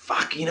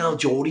 "Fucking hell,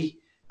 Geordie,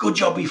 good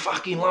job we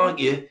fucking like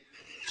you.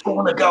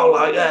 Scoring a goal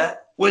like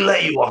that, we'll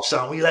let you off,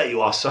 son. We let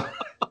you off, son."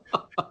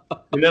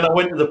 And then I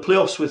went to the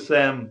playoffs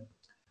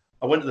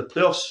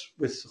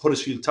with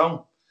Huddersfield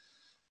Town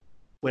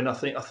when I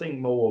think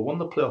Millwall won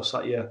the playoffs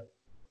that year,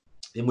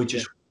 and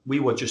we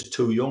were just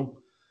too young,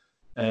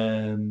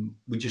 and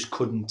we just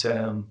couldn't.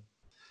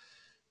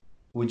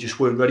 We just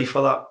weren't ready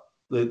for that.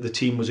 The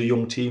team was a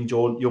young team: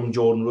 young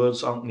Jordan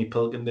Rhodes, Anthony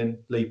Pilkington,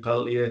 Lee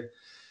Peltier.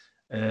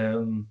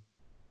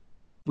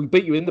 We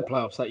beat you in the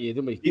playoffs that year,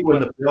 didn't we? Beat you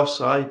in the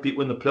playoffs. Beat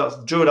you in the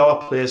playoffs. Drew at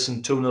our place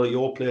and 2-0 at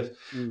your place.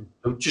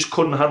 We just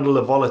couldn't handle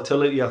the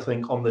volatility, I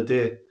think, on the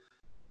day.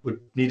 We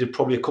needed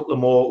probably a couple of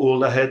more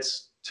older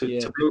heads to be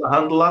able to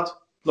handle that.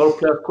 A lot of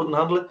players couldn't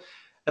handle it.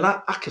 And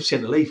I kept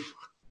saying to Lee,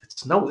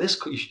 it's no this.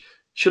 You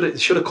should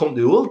have come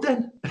to Old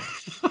then.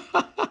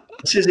 I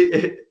says,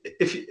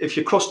 if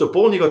you cross the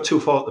ball and you got too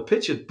far up the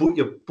pitch, it'd boot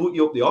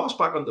you up the arse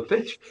back on the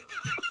pitch.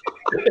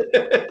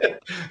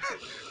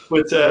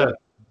 But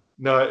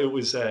no, it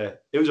was a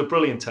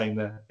brilliant time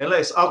there. And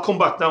I'll come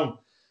back down.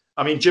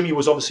 I mean, Jimmy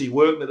was obviously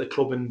working at the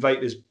club and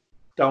invited us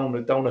down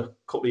a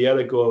couple of years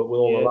ago with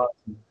all the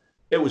lads.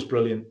 It was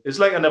brilliant. It's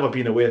like I've never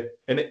been away,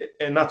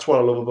 and that's what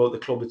I love about the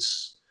club.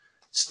 It's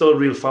still a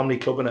real family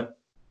club, isn't it?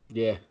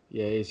 Yeah,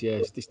 it is. Yeah,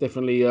 it's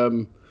definitely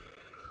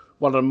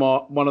one of the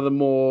more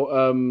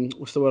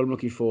what's the word I'm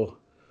looking for?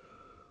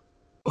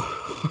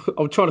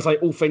 I'm trying to say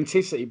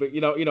authenticity, but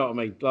you know what I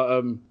mean.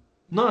 Like,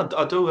 no,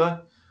 I do. And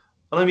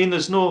I mean,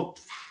 there's no.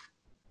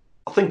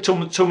 I think too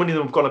many of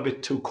them have got a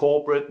bit too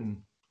corporate and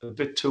a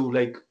bit too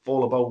like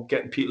all about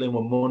getting people in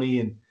with money,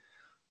 and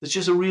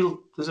there's a real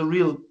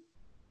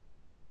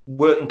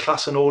working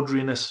class and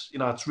orderliness. You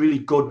know, it's really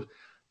good.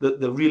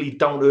 They're really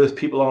down to earth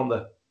people, aren't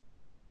they?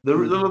 They're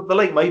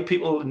like my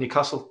people in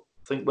Newcastle.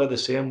 I think we're the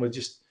same. We're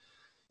just,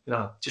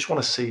 just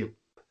want to see.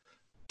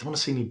 Don't want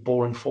to see any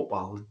boring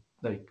football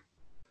like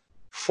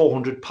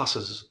 400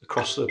 passes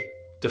across the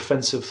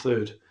defensive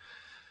third. I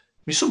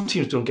mean, some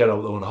teams don't get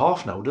out their own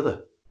half now, do they?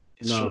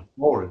 It's so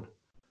boring.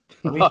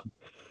 I mean,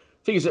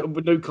 thing is that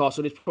with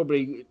Newcastle, it's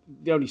probably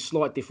the only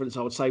slight difference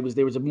I would say was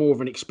there was more of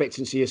an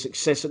expectancy of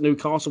success at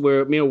Newcastle,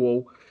 where at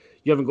Millwall,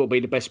 you haven't got to be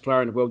the best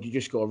player in the world. You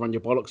just got to run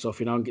your bollocks off,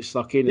 and get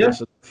stuck in.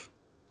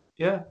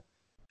 Yeah.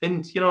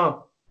 And,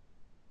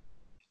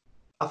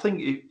 I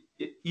think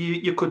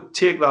you could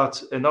take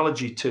that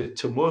analogy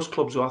to most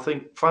clubs. I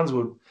think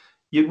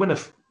you'd win a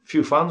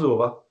few fans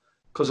over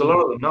because a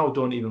lot of them now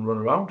don't even run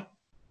around.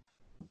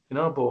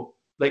 But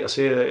like I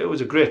say, it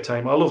was a great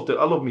time. I loved it.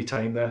 I loved my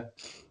time there.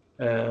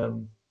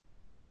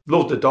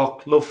 Loved the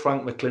doc. Loved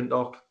Frank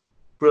McClintock.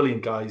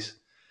 Brilliant guys.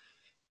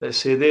 Let's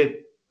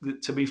say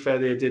to be fair,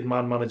 they did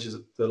manage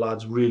the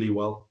lads really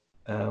well.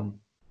 And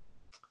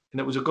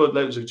it was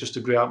just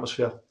a great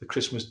atmosphere. The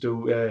Christmas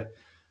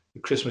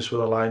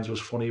with the Lions was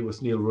funny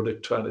with Neil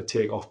Ruddock trying to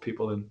take off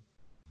people, and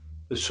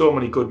there's so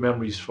many good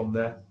memories from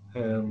there.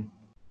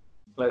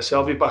 Like I say,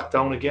 I'll be back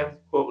down again,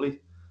 hopefully.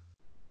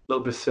 A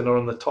little bit thinner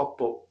on the top,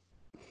 but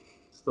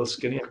still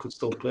skinny. I could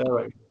still play,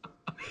 right?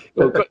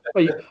 Well,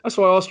 that's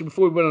why I asked you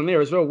before we went on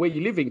there as well, where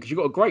you living, because you've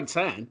got a great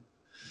tan.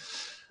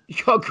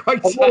 You've got a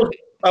great tan.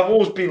 I've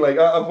always been like,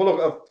 I'm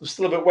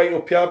still a bit white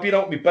up here. I've been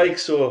out on my bike,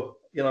 so,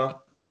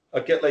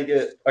 I've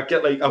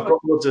got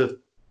loads of...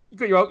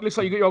 Looks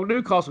like you got your old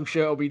Newcastle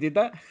shirt on, you did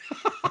that.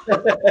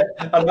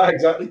 I know,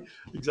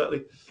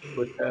 exactly.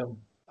 But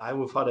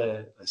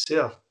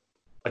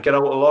I get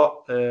out a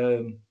lot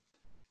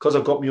because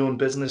I've got my own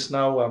business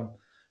now. I've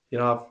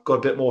got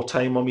a bit more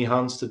time on my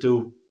hands to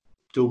do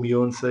my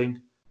own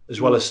thing,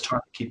 as well as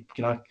trying to keep,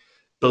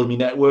 build my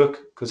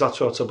network, because that's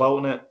what it's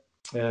about, isn't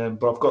it?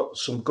 But I've got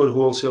some good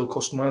wholesale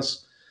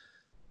customers.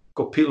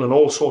 Got people in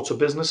all sorts of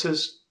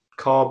businesses,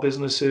 car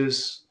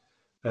businesses,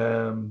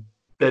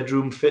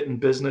 bedroom fitting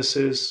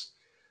businesses,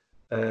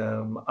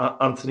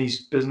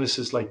 Anthony's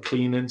businesses like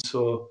cleaning.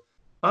 So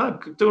I'm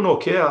doing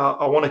okay.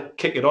 I want to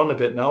kick it on a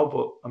bit now,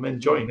 but I'm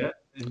enjoying it.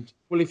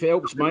 Well, if it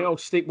helps, mate, we'll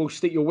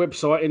stick your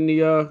website in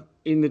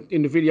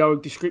the video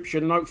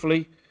description, and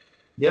hopefully,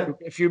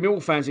 a few Mill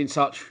fans in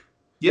touch.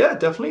 Yeah,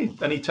 definitely.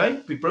 Anytime,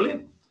 it'd be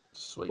brilliant.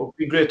 Sweet. It's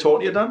been great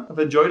talking to you, Dan. I've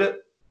enjoyed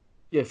it.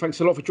 Yeah,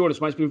 thanks a lot for joining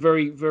us, mate. It's been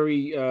very,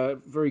 very,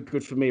 very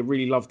good for me. I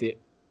really loved it.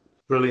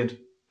 Brilliant.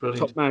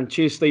 Top man.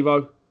 Cheers,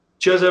 Steve-O.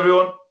 Cheers,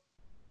 everyone.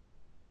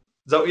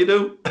 Is that what you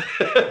do?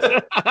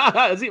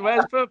 That's it, man.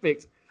 It's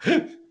perfect.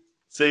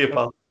 See you,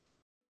 pal.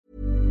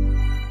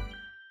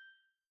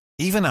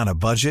 Even on a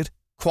budget,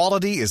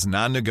 quality is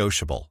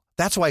non-negotiable.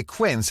 That's why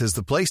Quince is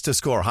the place to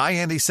score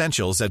high-end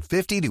essentials at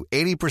 50 to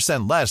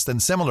 80% less than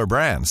similar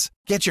brands.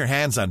 Get your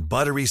hands on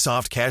buttery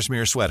soft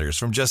cashmere sweaters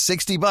from just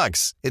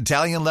 $60,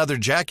 Italian leather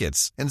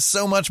jackets, and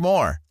so much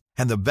more.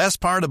 And the best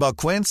part about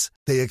Quince,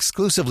 they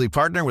exclusively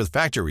partner with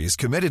factories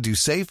committed to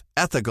safe,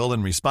 ethical,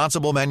 and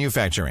responsible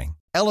manufacturing.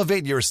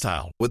 Elevate your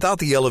style without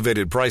the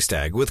elevated price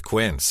tag with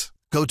Quince.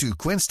 Go to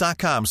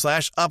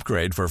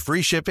quince.com/upgrade for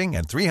free shipping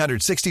and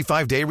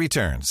 365-day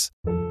returns.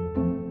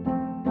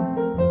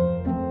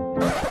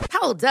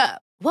 Hold up.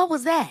 What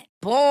was that?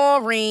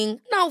 Boring.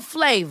 No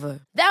flavor.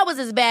 That was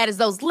as bad as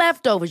those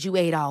leftovers you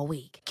ate all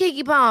week.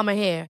 Keke Palmer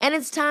here, and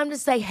it's time to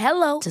say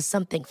hello to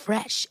something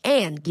fresh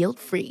and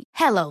guilt-free.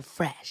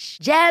 HelloFresh.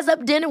 Jazz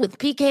up dinner with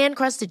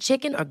pecan-crusted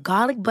chicken or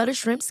garlic butter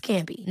shrimp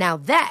scampi. Now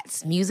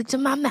that's music to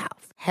my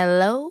mouth.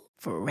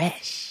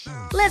 HelloFresh.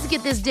 Let's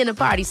get this dinner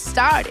party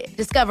started.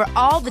 Discover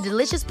all the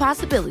delicious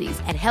possibilities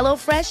at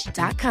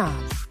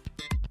HelloFresh.com.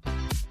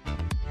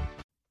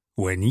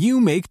 When you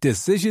make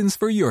decisions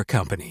for your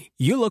company,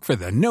 you look for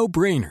the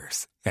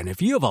no-brainers. And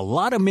if you have a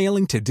lot of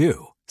mailing to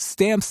do,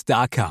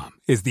 Stamps.com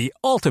is the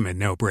ultimate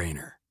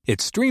no-brainer. It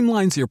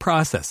streamlines your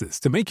processes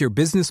to make your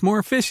business more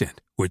efficient,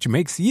 which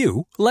makes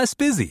you less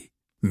busy.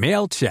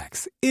 Mail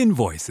checks,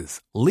 invoices,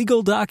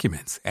 legal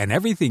documents, and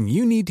everything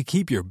you need to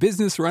keep your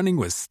business running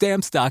with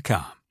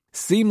Stamps.com.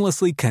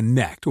 Seamlessly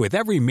connect with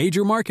every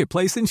major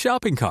marketplace and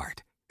shopping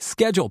cart.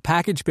 Schedule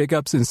package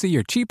pickups and see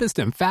your cheapest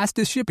and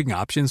fastest shipping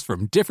options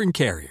from different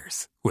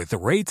carriers, with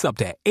rates up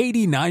to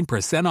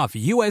 89% off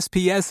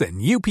USPS and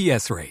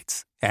UPS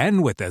rates.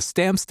 And with the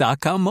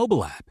Stamps.com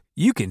mobile app,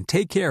 you can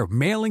take care of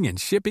mailing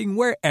and shipping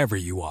wherever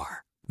you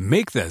are.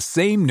 Make the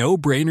same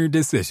no-brainer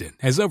decision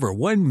as over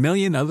 1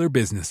 million other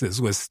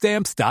businesses with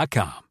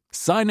Stamps.com.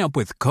 Sign up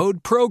with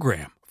code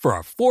PROGRAM for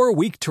a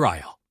 4-week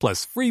trial,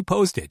 plus free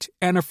postage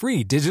and a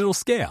free digital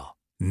scale.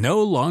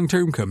 No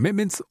long-term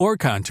commitments or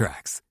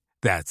contracts.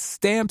 That's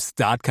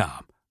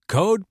Stamps.com.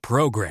 Code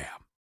PROGRAM.